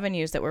bunch of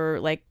avenues that were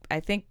like, I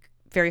think,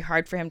 very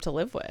hard for him to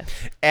live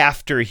with.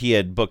 After he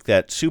had booked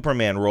that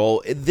Superman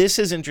role, this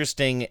is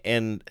interesting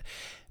and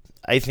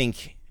I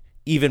think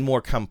even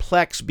more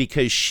complex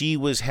because she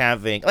was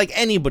having, like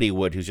anybody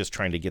would who's just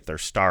trying to get their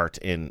start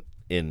in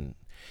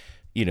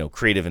you know,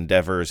 creative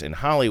endeavors in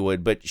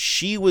Hollywood, but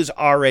she was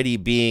already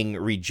being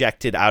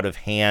rejected out of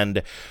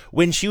hand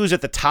when she was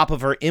at the top of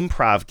her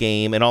improv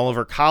game and all of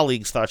her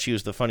colleagues thought she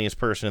was the funniest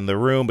person in the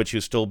room, but she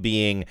was still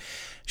being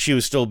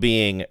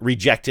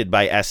rejected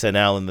by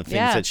SNL and the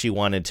things that she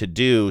wanted to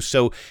do.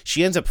 So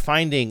she ends up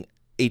finding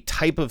a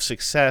type of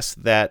success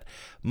that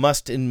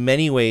must in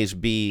many ways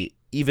be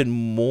even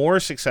more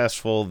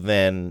successful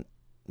than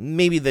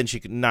she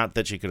could, not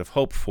that she could have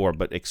hoped for,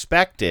 but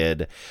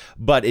expected,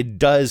 but it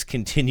does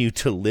continue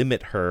to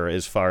limit her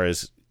as far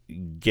as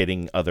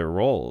getting other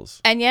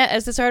roles. And yet,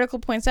 as this article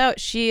points out,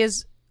 she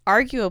is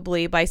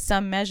arguably, by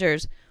some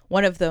measures,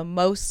 one of the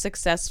most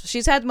successful.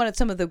 She's had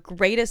some of the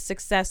greatest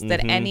success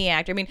that any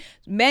actor. I mean,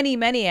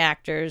 many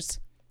actors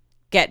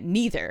get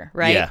neither,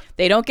 right? Yeah.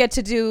 They don't get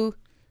to do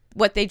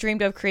what they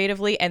dreamed of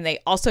creatively, and they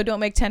also don't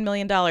make $10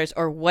 million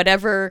or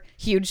whatever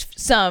huge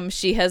sum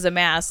she has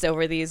amassed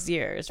over these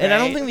years. Right? And I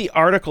don't think the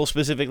article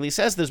specifically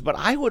says this, but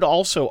I would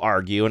also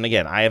argue, and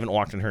again, I haven't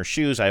walked in her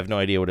shoes, I have no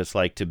idea what it's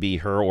like to be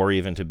her or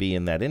even to be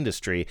in that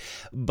industry,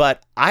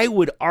 but I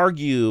would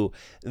argue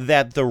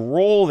that the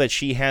role that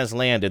she has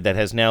landed, that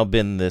has now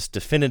been this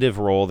definitive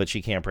role that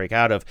she can't break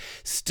out of,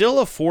 still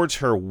affords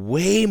her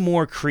way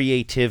more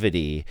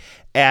creativity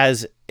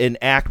as an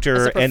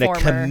actor and a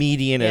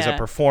comedian, as a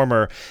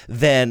performer,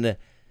 than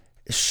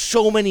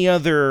so many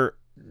other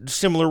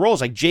similar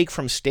roles. Like Jake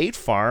from State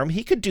Farm,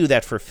 he could do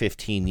that for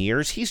 15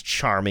 years. He's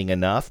charming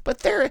enough, but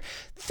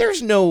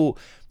there's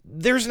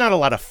not a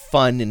lot of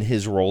fun in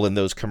his role in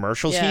those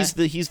commercials. Yeah.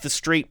 He's the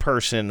straight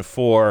person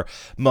for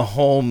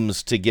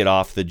Mahomes to get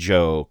off the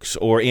jokes,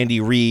 or Andy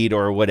Reid,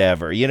 or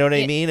whatever. You know what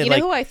I mean? And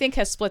who I think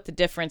has split the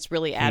difference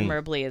really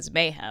admirably is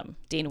Mayhem,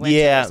 Dean Winters.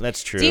 Yeah,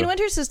 that's true. Dean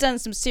Winters has done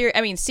some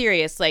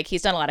serious, like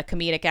he's done a lot of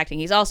comedic acting.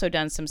 He's also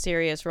done some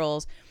serious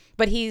roles,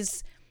 but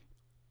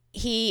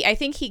I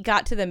think he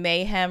got to the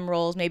Mayhem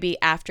roles maybe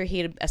after he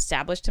had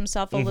established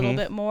himself a little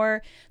bit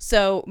more.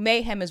 So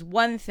Mayhem is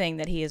one thing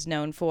that he is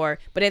known for,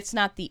 but it's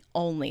not the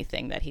only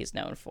thing that he's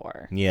known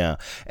for. Yeah.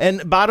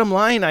 And bottom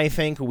line, I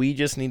think we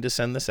just need to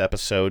send this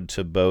episode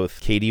to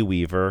both Katie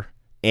Weaver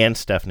and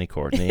Stephanie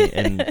Courtney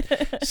and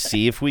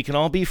see if we can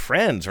all be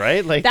friends,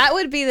 right? Like that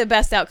would be the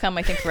best outcome,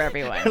 I think, for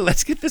everyone.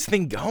 Let's get this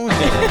thing going.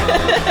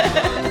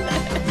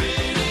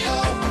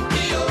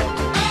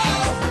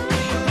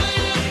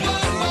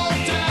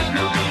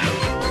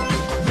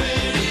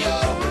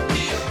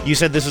 You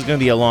said this was going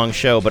to be a long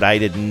show, but I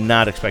did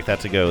not expect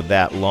that to go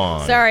that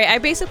long. Sorry, I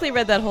basically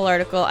read that whole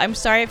article. I'm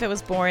sorry if it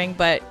was boring,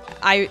 but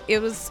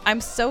I'm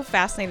so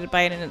fascinated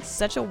by it, and it's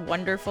such a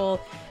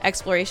wonderful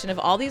exploration of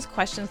all these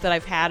questions that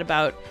I've had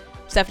about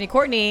Stephanie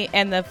Courtney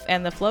and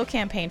the Flow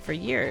campaign for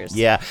years.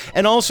 Yeah,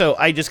 and also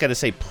I just got to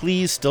say,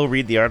 please still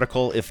read the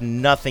article. If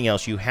nothing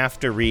else, you have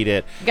to read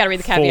it. You got to read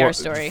the caviar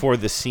story for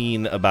the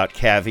scene about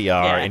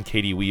caviar and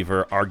Katie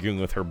Weaver arguing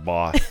with her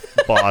boss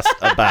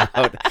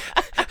about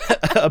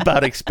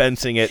about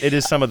expensing it. It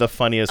is some of the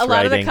funniest A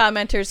lot writing. of the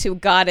commenters who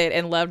got it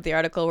and loved the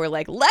article were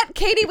like, let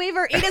Katie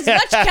Weaver eat as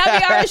much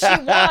caviar as she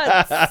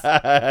wants.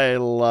 I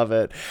love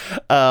it.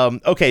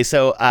 Okay,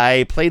 so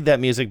I played that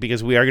music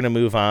because we are going to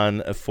move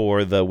on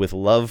for the With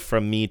Love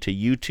From Me to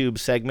YouTube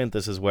segment.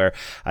 This is where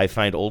I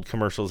find old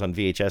commercials on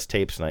VHS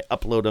tapes and I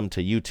upload them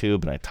to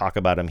YouTube and I talk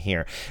about them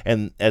here.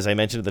 And as I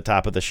mentioned at the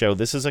top of the show,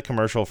 this is a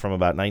commercial from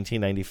about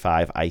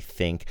 1995, I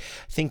think.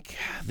 I think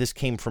this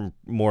came from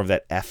more of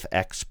that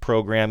FX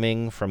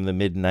programming from the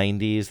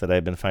mid-90s that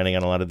I've been finding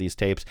on a lot of these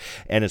tapes,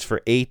 and it's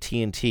for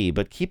AT&T.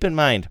 But keep in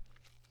mind,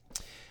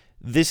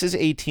 this is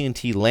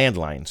AT&T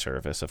landline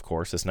service, of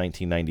course. It's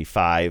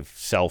 1995.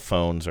 Cell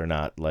phones are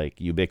not like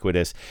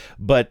ubiquitous,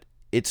 but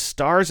it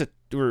stars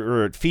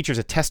or it features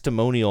a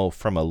testimonial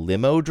from a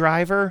limo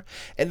driver,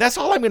 and that's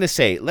all I'm going to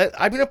say.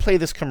 I'm going to play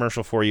this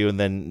commercial for you and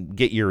then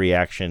get your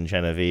reaction,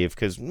 Genevieve,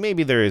 because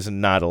maybe there is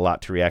not a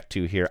lot to react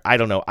to here. I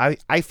don't know.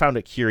 I found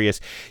it curious.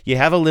 You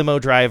have a limo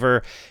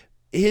driver.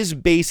 His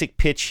basic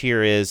pitch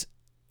here is,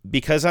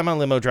 because I'm a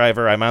limo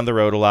driver, I'm on the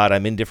road a lot,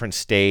 I'm in different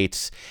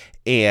states,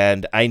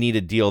 and I need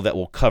a deal that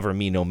will cover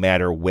me no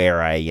matter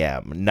where I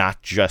am,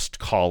 not just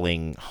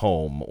calling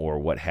home or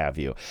what have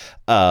you.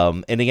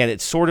 And again,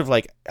 it's sort of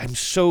like, I'm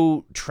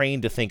so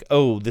trained to think,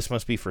 oh, this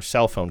must be for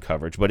cell phone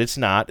coverage, but it's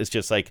not. It's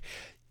just like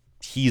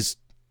he's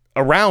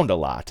around a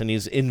lot and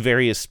he's in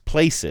various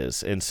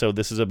places, and so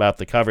this is about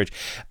the coverage,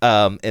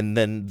 and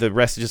then the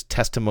rest is just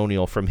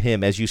testimonial from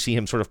him as you see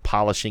him sort of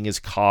polishing his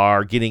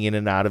car, getting in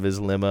and out of his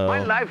limo.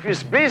 My life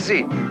is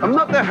busy. I'm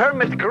not the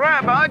hermit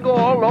crab. I go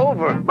all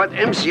over. But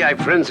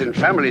MCI Friends and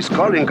Family's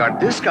calling card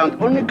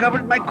discount only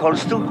covered my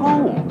calls to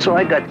home. So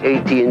I got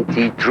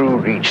AT&T True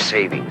Reach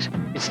Savings.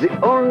 It's the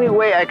only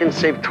way I can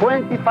save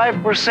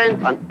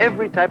 25% on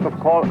every type of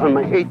call on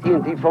my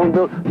AT&T phone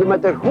bill, no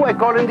matter who I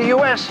call in the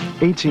U.S.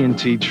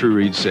 AT&T True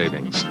Reach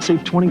Savings. Save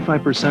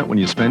 25% when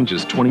you spend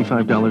just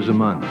 $25 a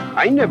month.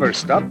 I never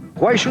stop.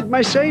 Why should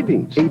my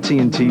savings?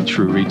 AT&T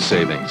True Reach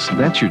Savings.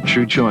 That's your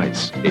true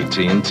choice.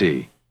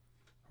 AT&T.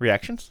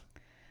 Reactions?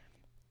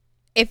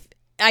 If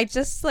I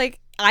just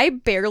I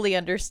barely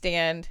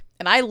understand,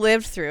 and I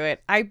lived through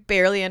it, I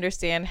barely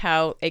understand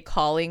how a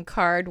calling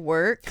card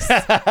works.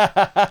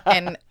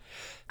 And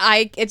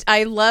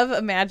I love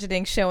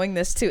imagining showing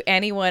this to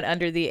anyone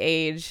under the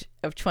age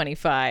of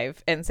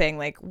 25 and saying,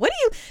 like, what do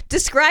you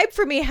describe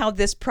for me how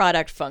this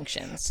product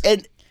functions?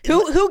 And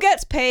who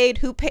gets paid,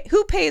 who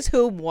pays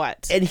whom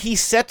what? And he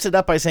sets it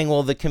up by saying,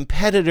 well, the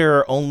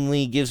competitor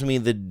only gives me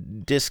the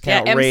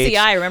discount rate.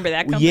 MCI, remember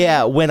that company?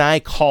 Yeah, when I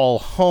call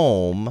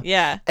home.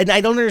 Yeah. And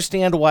I don't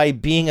understand why,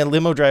 being a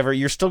limo driver,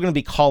 you're still going to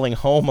be calling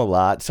home a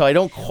lot. So I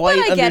don't quite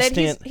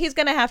understand. It. He's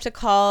going to have to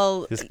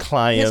call his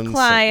clients.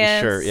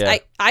 Sure, yeah.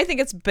 I think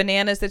it's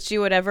bananas that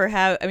you would ever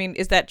have. I mean,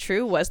 is that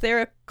true? Was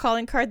there a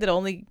calling card that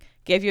only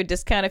gave you a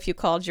discount if you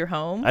called your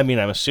home? I mean,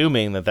 I'm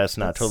assuming that that's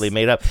not totally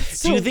made up.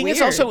 So do you think weird.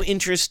 it's also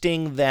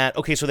interesting that,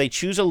 okay, so they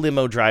choose a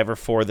limo driver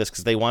for this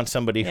because they want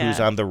somebody who's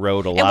on the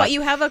road a lot. And what,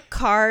 you have a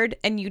card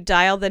and you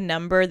dial the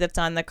number that's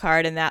on the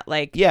card, and that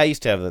Yeah, I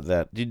used to have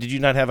that. Did you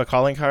not have a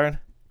calling card?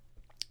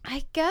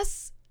 I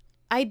guess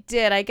I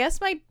did. I guess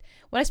I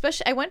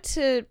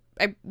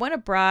went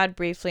abroad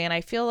briefly, and I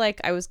feel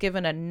like I was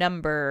given a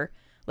number,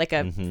 like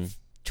a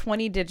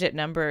 20-digit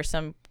number or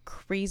some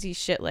crazy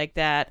shit like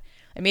that.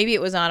 And maybe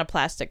it was on a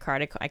plastic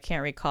card. I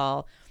can't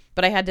recall.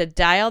 But I had to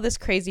dial this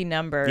crazy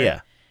number. Yeah.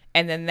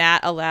 And then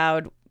that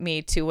allowed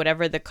me to,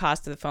 whatever the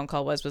cost of the phone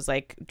call was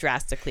like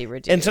drastically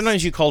reduced. And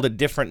sometimes you called a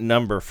different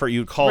number.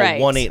 You'd call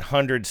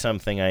 1-800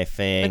 something, I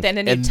think. But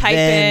then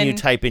you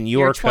type in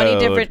your 20 code.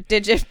 different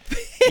digit.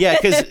 Yeah,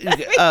 because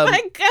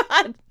my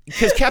God.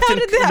 Because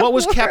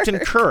Captain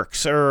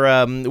Kirk's or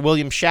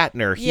William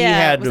Shatner?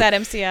 Was that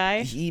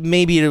MCI?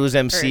 Maybe it was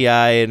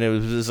MCI, and it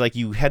was like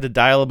you had to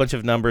dial a bunch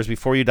of numbers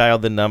before you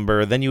dialed the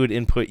number. Then you would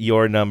input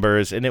your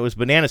numbers, and it was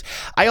bananas.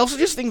 I also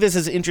just think this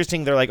is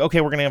interesting. They're like,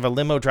 okay, we're going to have a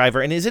limo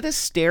driver. And is it a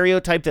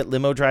stereotype that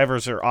limo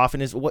drivers are often,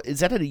 is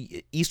that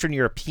an Eastern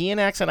European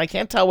accent? I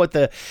can't tell what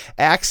the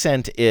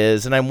accent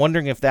is, and I'm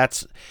wondering if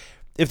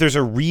there's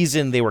a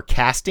reason they were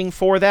casting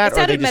for that,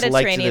 or they just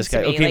liked this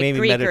guy. Okay, maybe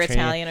Greek or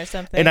Italian or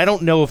something. And I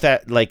don't know if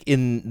that, like,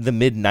 in the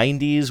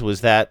mid-90s,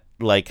 was that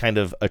like kind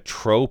of a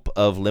trope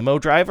of limo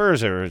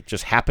drivers, or it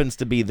just happens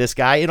to be this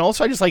guy. And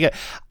also I just like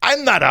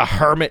I'm not a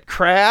hermit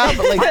crab.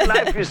 Like, my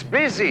life is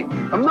busy.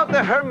 I'm not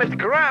the hermit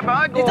crab.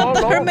 I go all over.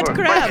 He's not the hermit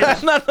crab.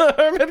 I'm not the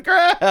hermit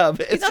crab.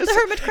 He's not the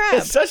hermit crab.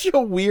 It's such a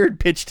weird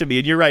pitch to me.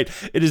 And you're right.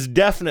 It is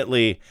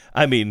definitely,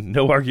 I mean,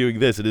 no arguing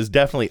this, it is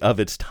definitely of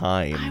its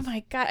time. Oh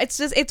my God.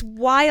 It's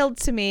wild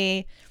to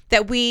me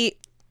that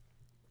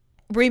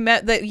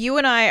that you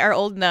and I are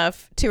old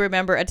enough to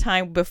remember a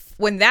time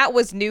when that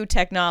was new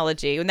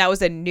technology, when that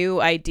was a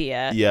new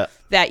idea,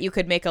 that you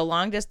could make a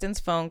long distance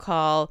phone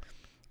call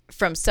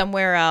from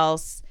somewhere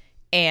else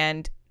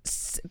and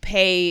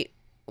pay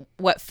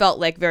what felt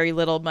like very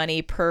little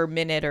money per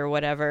minute or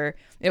whatever.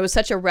 It was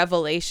such a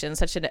revelation,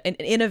 such an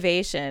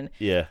innovation.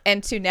 Yeah.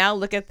 And to now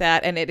look at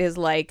that, and it is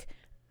like,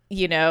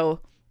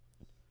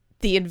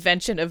 the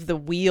invention of the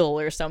wheel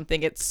or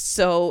something. It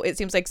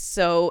seems like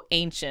so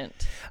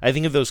ancient. I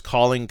think of those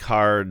calling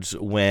cards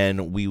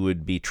when we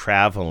would be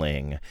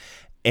traveling,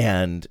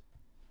 and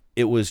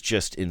it was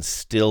just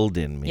instilled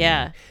in me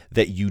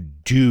that you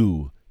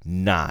do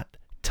not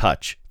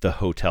touch the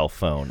hotel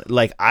phone.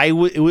 Like I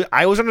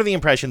was under the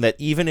impression that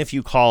even if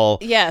you call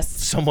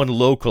someone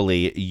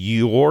locally,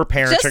 your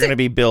parents are going to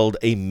be billed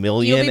 $1.5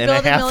 million. You'll be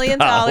billed $1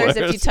 million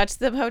if you touch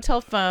the hotel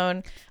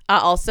phone.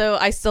 Also,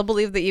 I still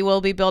believe that you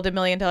will be billed $1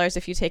 million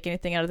if you take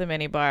anything out of the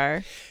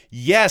minibar.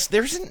 Yes,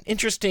 there's an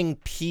interesting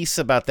piece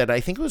about that. I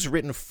think it was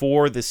written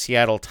for the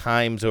Seattle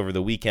Times over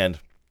the weekend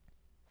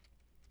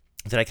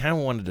that I kind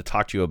of wanted to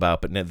talk to you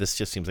about, but this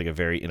just seems like a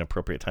very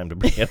inappropriate time to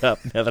bring it up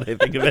now that I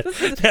think of it.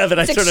 Now that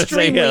I sort of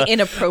say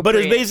inappropriate. But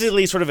it's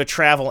basically sort of a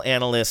travel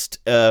analyst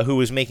who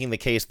was making the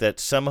case that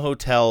some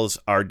hotels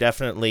are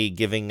definitely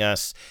giving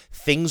us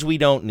things we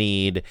don't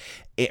need,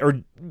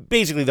 or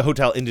basically the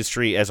hotel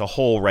industry as a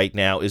whole right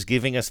now is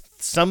giving us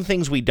some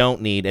things we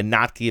don't need and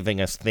not giving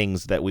us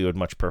things that we would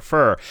much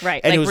prefer.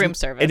 Right, and like room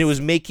service. And it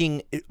was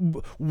making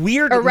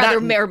weird... Or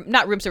rather,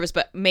 not room service,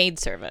 but maid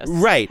service.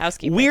 Right.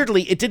 Housekeeping.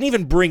 Weirdly, it didn't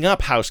even bring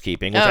up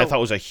housekeeping, which I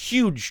thought was a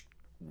huge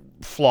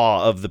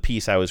flaw of the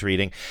piece I was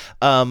reading.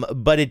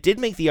 But it did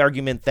make the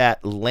argument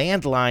that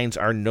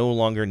landlines are no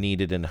longer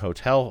needed in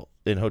hotel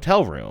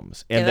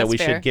rooms, and that we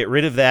should get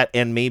rid of that,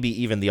 and maybe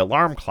even the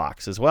alarm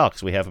clocks as well,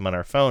 because we have them on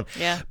our phone.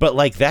 Yeah. But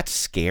like that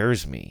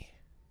scares me.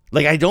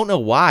 Like I don't know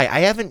why.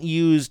 I haven't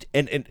used,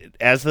 and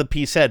as the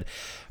piece said,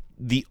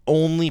 the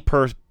only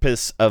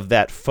purpose of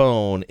that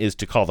phone is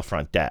to call the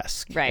front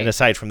desk. Right. And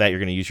aside from that, you're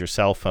going to use your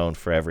cell phone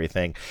for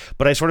everything.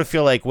 But I sort of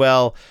feel like,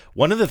 well,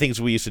 one of the things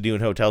we used to do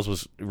in hotels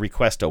was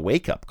request a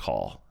wake-up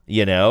call,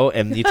 you know?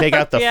 And you take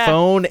out the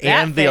phone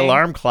and the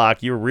alarm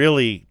clock, you're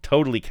really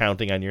totally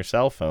counting on your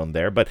cell phone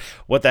there. But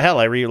what the hell?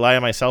 I rely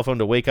on my cell phone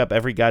to wake up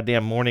every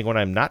goddamn morning when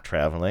I'm not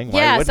traveling.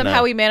 Why wouldn't somehow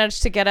I? we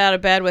managed to get out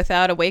of bed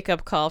without a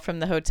wake-up call from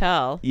the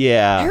hotel.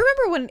 Yeah. I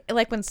remember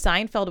when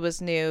Seinfeld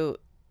was new,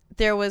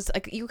 there was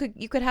like you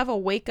could have a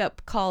wake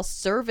up call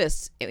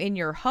service in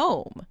your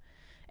home,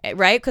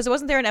 right? Because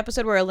wasn't there an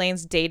episode where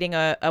Elaine's dating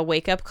a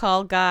wake up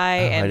call guy?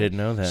 And I didn't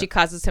know that. She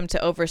causes him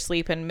to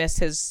oversleep and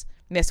miss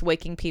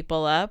waking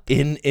people up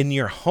in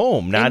your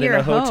home, not in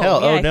a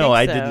hotel. Yeah, no,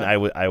 I so. didn't.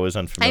 I was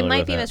unfamiliar. I might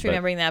with be that,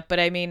 misremembering that, but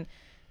I mean,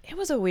 it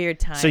was a weird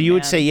time. So you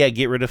would say,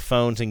 get rid of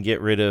phones and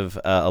get rid of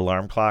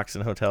alarm clocks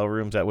in hotel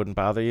rooms. That wouldn't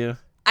bother you?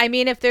 I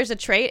mean, if there's a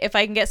trade, if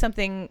I can get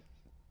something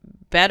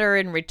better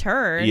in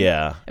return.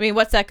 Yeah. I mean,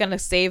 what's that going to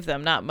save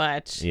them? Not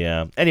much.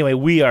 Yeah. Anyway,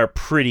 we are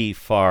pretty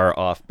far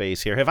off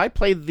base here. Have I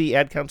played the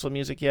ad council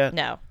music yet?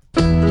 No.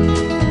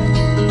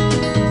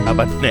 How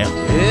about now?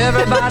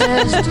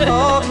 Everybody's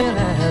talking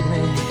at me.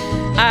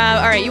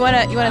 All right, you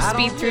wanna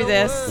speed through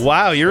this?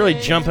 Wow, you're really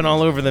jumping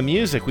all over the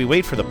music. We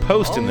wait for the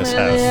post in this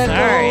house.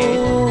 Sorry.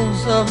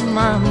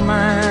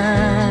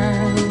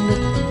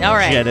 All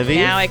right, Genevieve?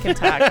 now I can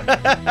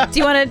talk. Do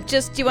you want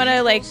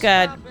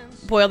to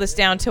boil this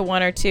down to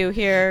one or two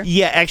here?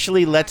 Yeah,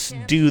 actually, let's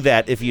do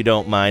that if you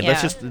don't mind. Yeah.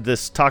 Let's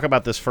just talk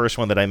about this first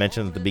one that I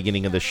mentioned at the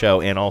beginning of the show,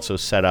 and also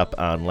set up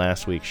on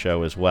last week's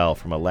show as well,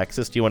 from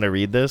Alexis. Do you want to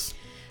read this?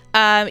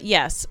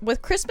 Yes.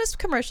 With Christmas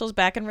commercials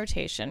back in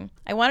rotation,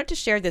 I wanted to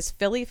share this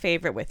Philly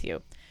favorite with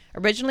you.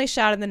 Originally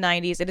shot in the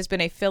 90s, it has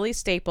been a Philly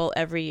staple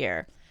every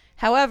year.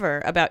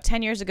 However, about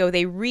 10 years ago,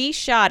 they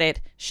reshot it,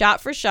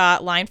 shot for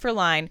shot, line for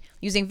line,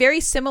 using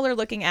very similar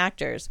looking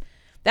actors.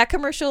 That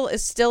commercial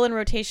is still in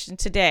rotation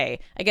today.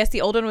 I guess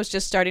the old one was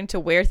just starting to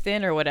wear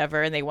thin or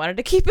whatever, and they wanted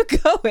to keep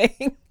it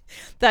going.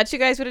 Thought you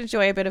guys would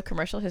enjoy a bit of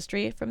commercial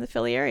history from the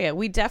Philly area.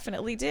 We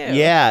definitely do.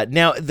 Yeah.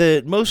 Now,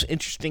 the most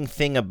interesting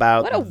thing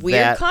about what a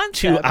weird that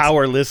concept to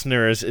our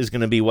listeners is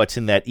going to be what's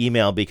in that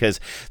email, because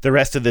the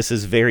rest of this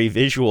is very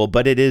visual,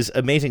 but it is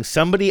amazing.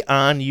 Somebody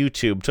on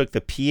YouTube took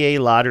the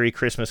PA Lottery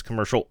Christmas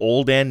commercial,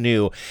 old and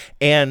new,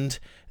 and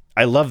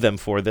I love them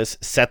for this.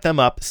 Set them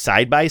up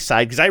side by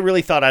side, because I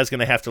really thought I was going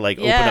to have to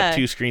open up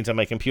two screens on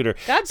my computer.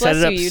 God set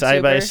it up bless you,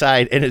 side by YouTuber.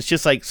 side, and it's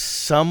just like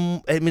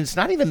it's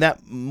not even that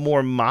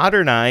more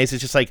modernized.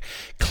 It's just like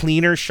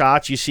cleaner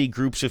shots. You see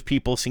groups of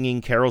people singing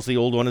carols. The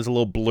old one is a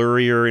little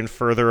blurrier and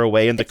further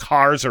away, and the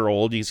cars are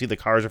old. You see the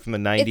cars are from the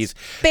 90s. It's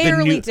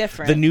barely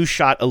different. The new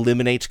shot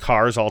eliminates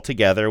cars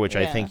altogether, which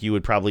I think you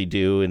would probably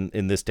do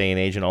in this day and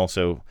age, and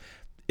also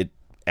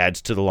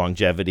adds to the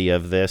longevity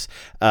of this.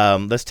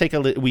 Let's take a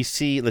let's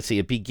see,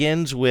 it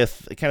begins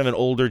with kind of an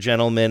older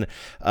gentleman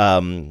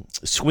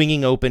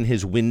swinging open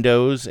his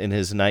windows in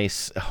his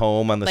nice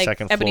home on the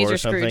second floor Ebenezer or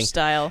something. Scrooge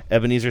style.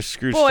 Ebenezer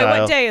Scrooge Boy,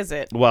 style. what day is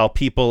it? While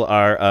people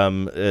are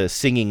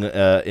singing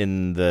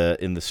in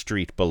the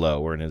street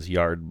below, or in his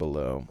yard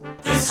below.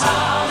 This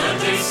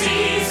holiday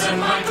season,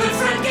 my good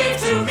friend gave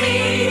to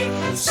me.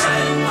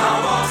 Send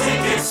out all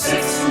tickets,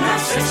 6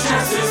 matches,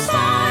 chances,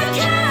 5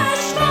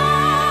 cash, 5.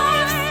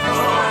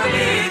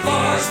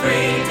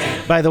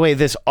 By the way,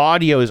 this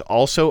audio is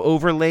also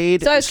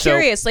overlaid. So I was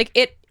curious, like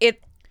it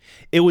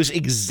It was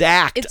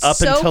exact It's up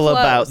so until close.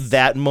 about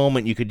that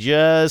moment. You could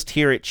just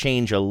hear it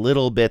change a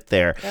little bit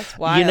there. That's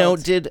wild. You know,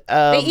 did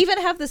they even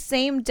have the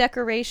same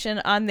decoration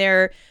on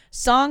their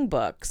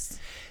songbooks?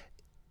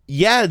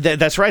 Yeah,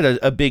 that's right.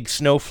 A big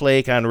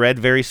snowflake on red,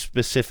 very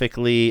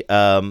specifically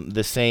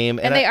the same.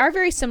 And they are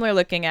very similar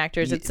looking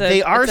actors.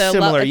 They are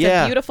similar, It's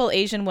yeah. a beautiful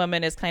Asian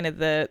woman is kind of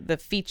the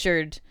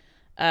featured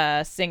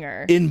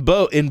singer. In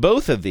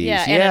both of these.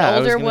 Yeah, and an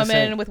older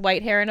woman with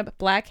white hair and a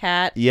black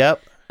hat.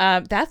 Yep.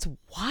 That's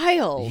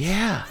wild.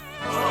 Yeah.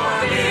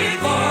 Happy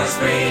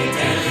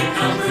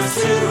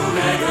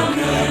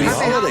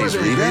holidays,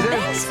 Rita.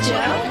 Thanks,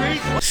 Joe.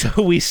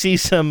 So we see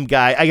some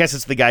guy, I guess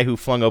it's the guy who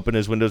flung open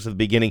his windows at the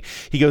beginning.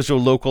 He goes to a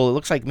local, it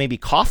looks like maybe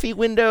coffee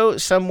window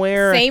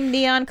somewhere. Same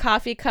neon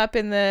coffee cup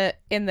in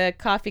the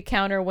coffee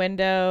counter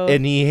window.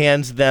 And he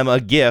hands them a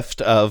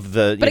gift of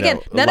the But again,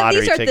 none of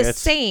these are tickets. the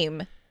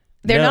same.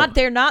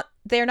 They're not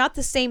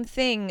the same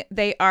thing.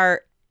 They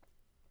are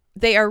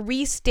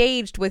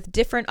restaged with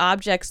different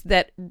objects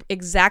that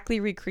exactly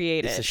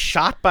recreate It's a it.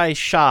 shot by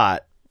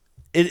shot.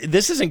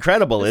 This is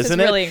incredible, This is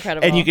isn't it? really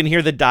incredible. And you can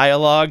hear the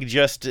dialogue,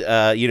 just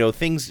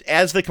things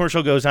as the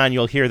commercial goes on.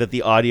 You'll hear that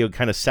the audio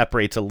kind of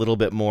separates a little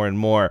bit more and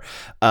more,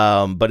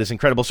 but it's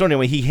incredible. So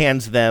anyway, he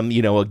hands them,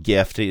 a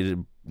gift,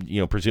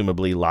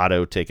 presumably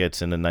lotto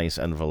tickets in a nice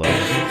envelope.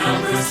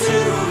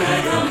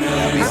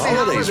 Happy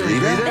holidays,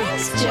 Rita.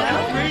 Thanks, Joe.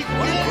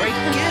 What a great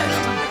gift.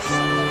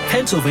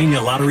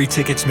 Pennsylvania lottery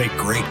tickets make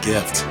great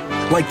gifts,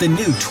 like the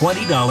new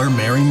 $20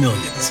 Merry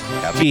Millions.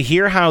 Do you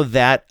hear how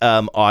that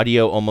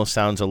audio almost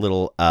sounds a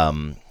little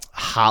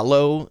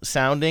hollow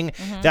sounding?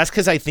 Mm-hmm. That's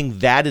because I think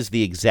that is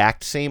the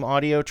exact same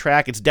audio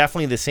track. It's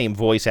definitely the same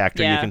voice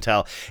actor, you can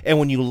tell. And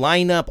when you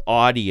line up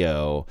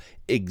audio,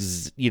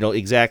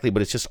 exactly,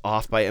 but it's just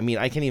off by,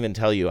 I can't even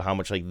tell you how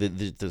much, like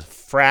the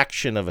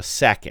fraction of a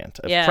second,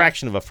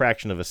 fraction of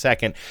a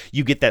second,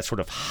 you get that sort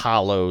of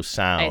hollow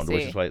sound,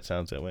 which is why it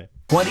sounds that way.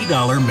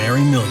 $20 Merry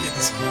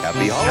Millions.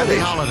 Happy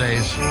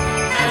holidays.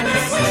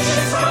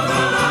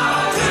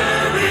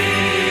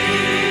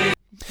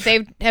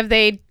 Have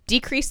they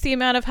decreased the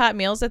amount of hot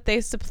meals that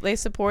they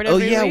support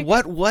every week?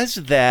 What was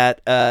that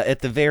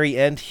at the very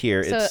end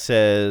here? So, it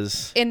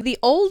says... In the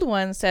old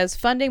one says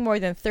funding more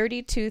than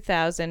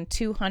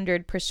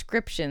 32,200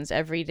 prescriptions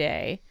every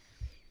day.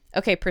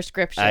 Okay,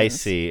 prescriptions. I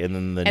see.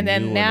 And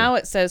then now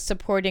it says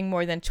supporting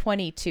more than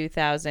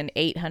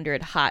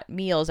 22,800 hot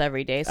meals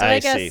every day. So I I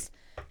guess see.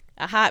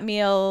 A hot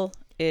meal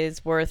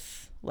is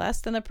worth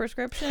less than a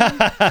prescription.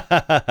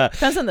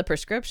 Depends on the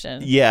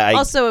prescription. Yeah.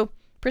 Also,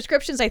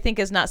 prescriptions, I think,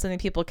 is not something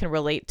people can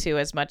relate to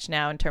as much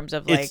now in terms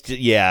of a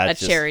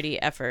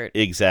charity effort.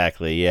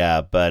 Exactly.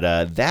 Yeah.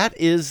 But that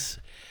is,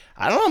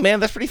 I don't know,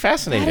 man. That's pretty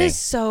fascinating. That is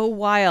so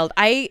wild.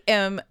 I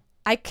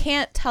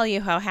can't tell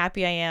you how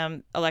happy I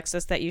am,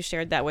 Alexis, that you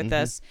shared that with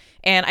us.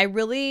 And I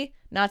really,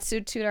 not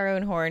to toot our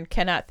own horn,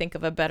 cannot think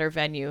of a better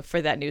venue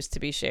for that news to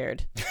be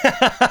shared.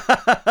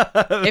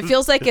 It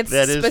feels like it's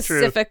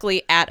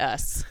specifically at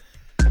us.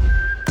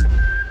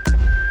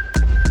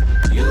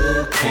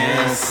 You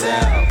can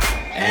sell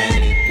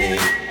anything.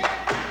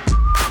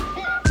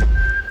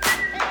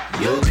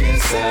 You can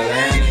sell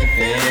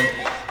anything.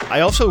 I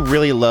also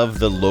really love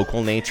the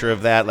local nature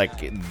of that.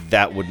 Like,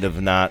 that would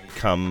have not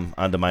come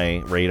onto my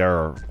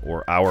radar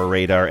or our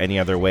radar any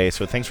other way.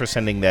 So thanks for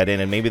sending that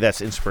in. And maybe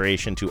that's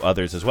inspiration to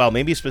others as well.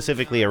 Maybe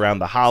specifically around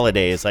the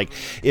holidays. Like,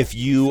 if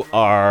you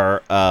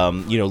are,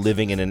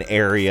 living in an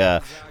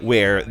area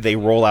where they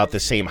roll out the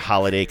same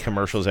holiday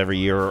commercials every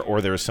year,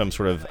 or there's some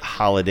sort of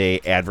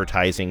holiday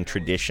advertising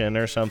tradition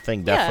or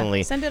something,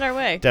 definitely send it our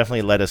way.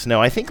 Definitely let us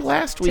know. I think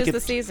last week the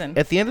season.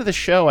 At the end of the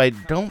show, I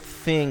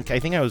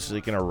think I was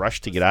in a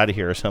rush to get out of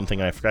here or something,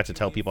 and I forgot to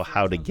tell people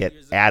how to get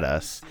at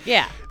us.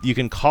 Yeah. You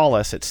can call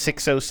us at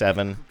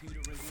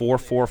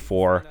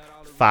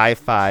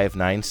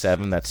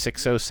 607-444-5597. That's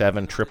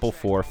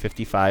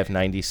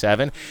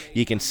 607-444-5597.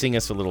 You can sing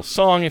us a little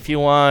song if you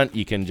want.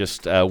 You can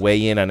just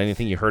weigh in on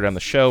anything you heard on the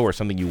show or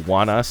something you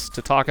want us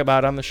to talk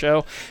about on the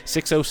show.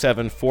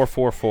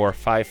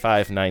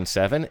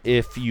 607-444-5597.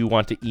 If you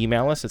want to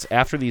email us, it's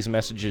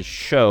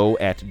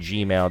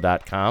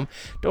afterthesemessages@gmail.com.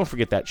 Don't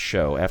forget that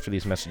show,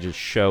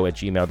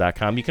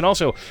 afterthesemessages@gmail.com. You can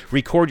also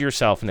record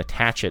yourself and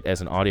attach it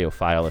as an audio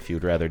file if you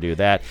would rather do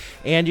that.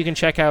 And you can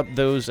check out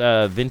those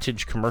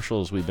vintage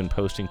commercials we've been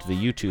posting to the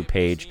YouTube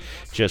page.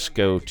 Just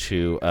go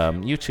to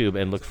YouTube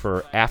and look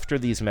for After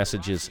These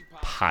Messages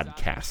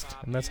podcast,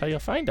 and that's how you'll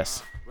find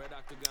us.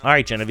 All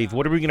right, Genevieve,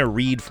 what are we going to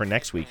read for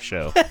next week's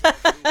show?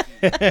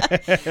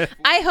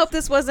 I hope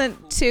this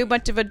wasn't too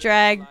much of a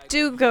drag.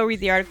 Do go read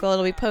the article.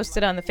 It'll be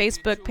posted on the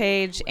Facebook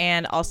page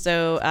and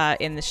also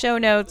in the show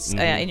notes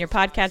in your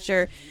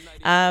podcatcher.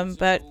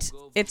 But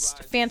it's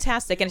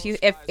fantastic. And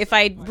if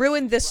I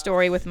ruined this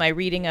story with my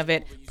reading of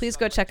it, please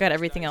go check out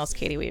everything else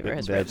Katie Weaver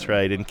has written. That's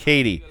right. And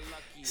Katie,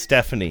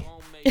 Stephanie,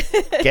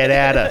 get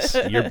at us.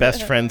 Your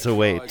best friends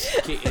await.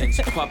 Kittens,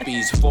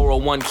 puppies,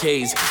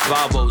 401ks,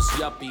 Bravos,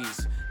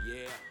 yuppies.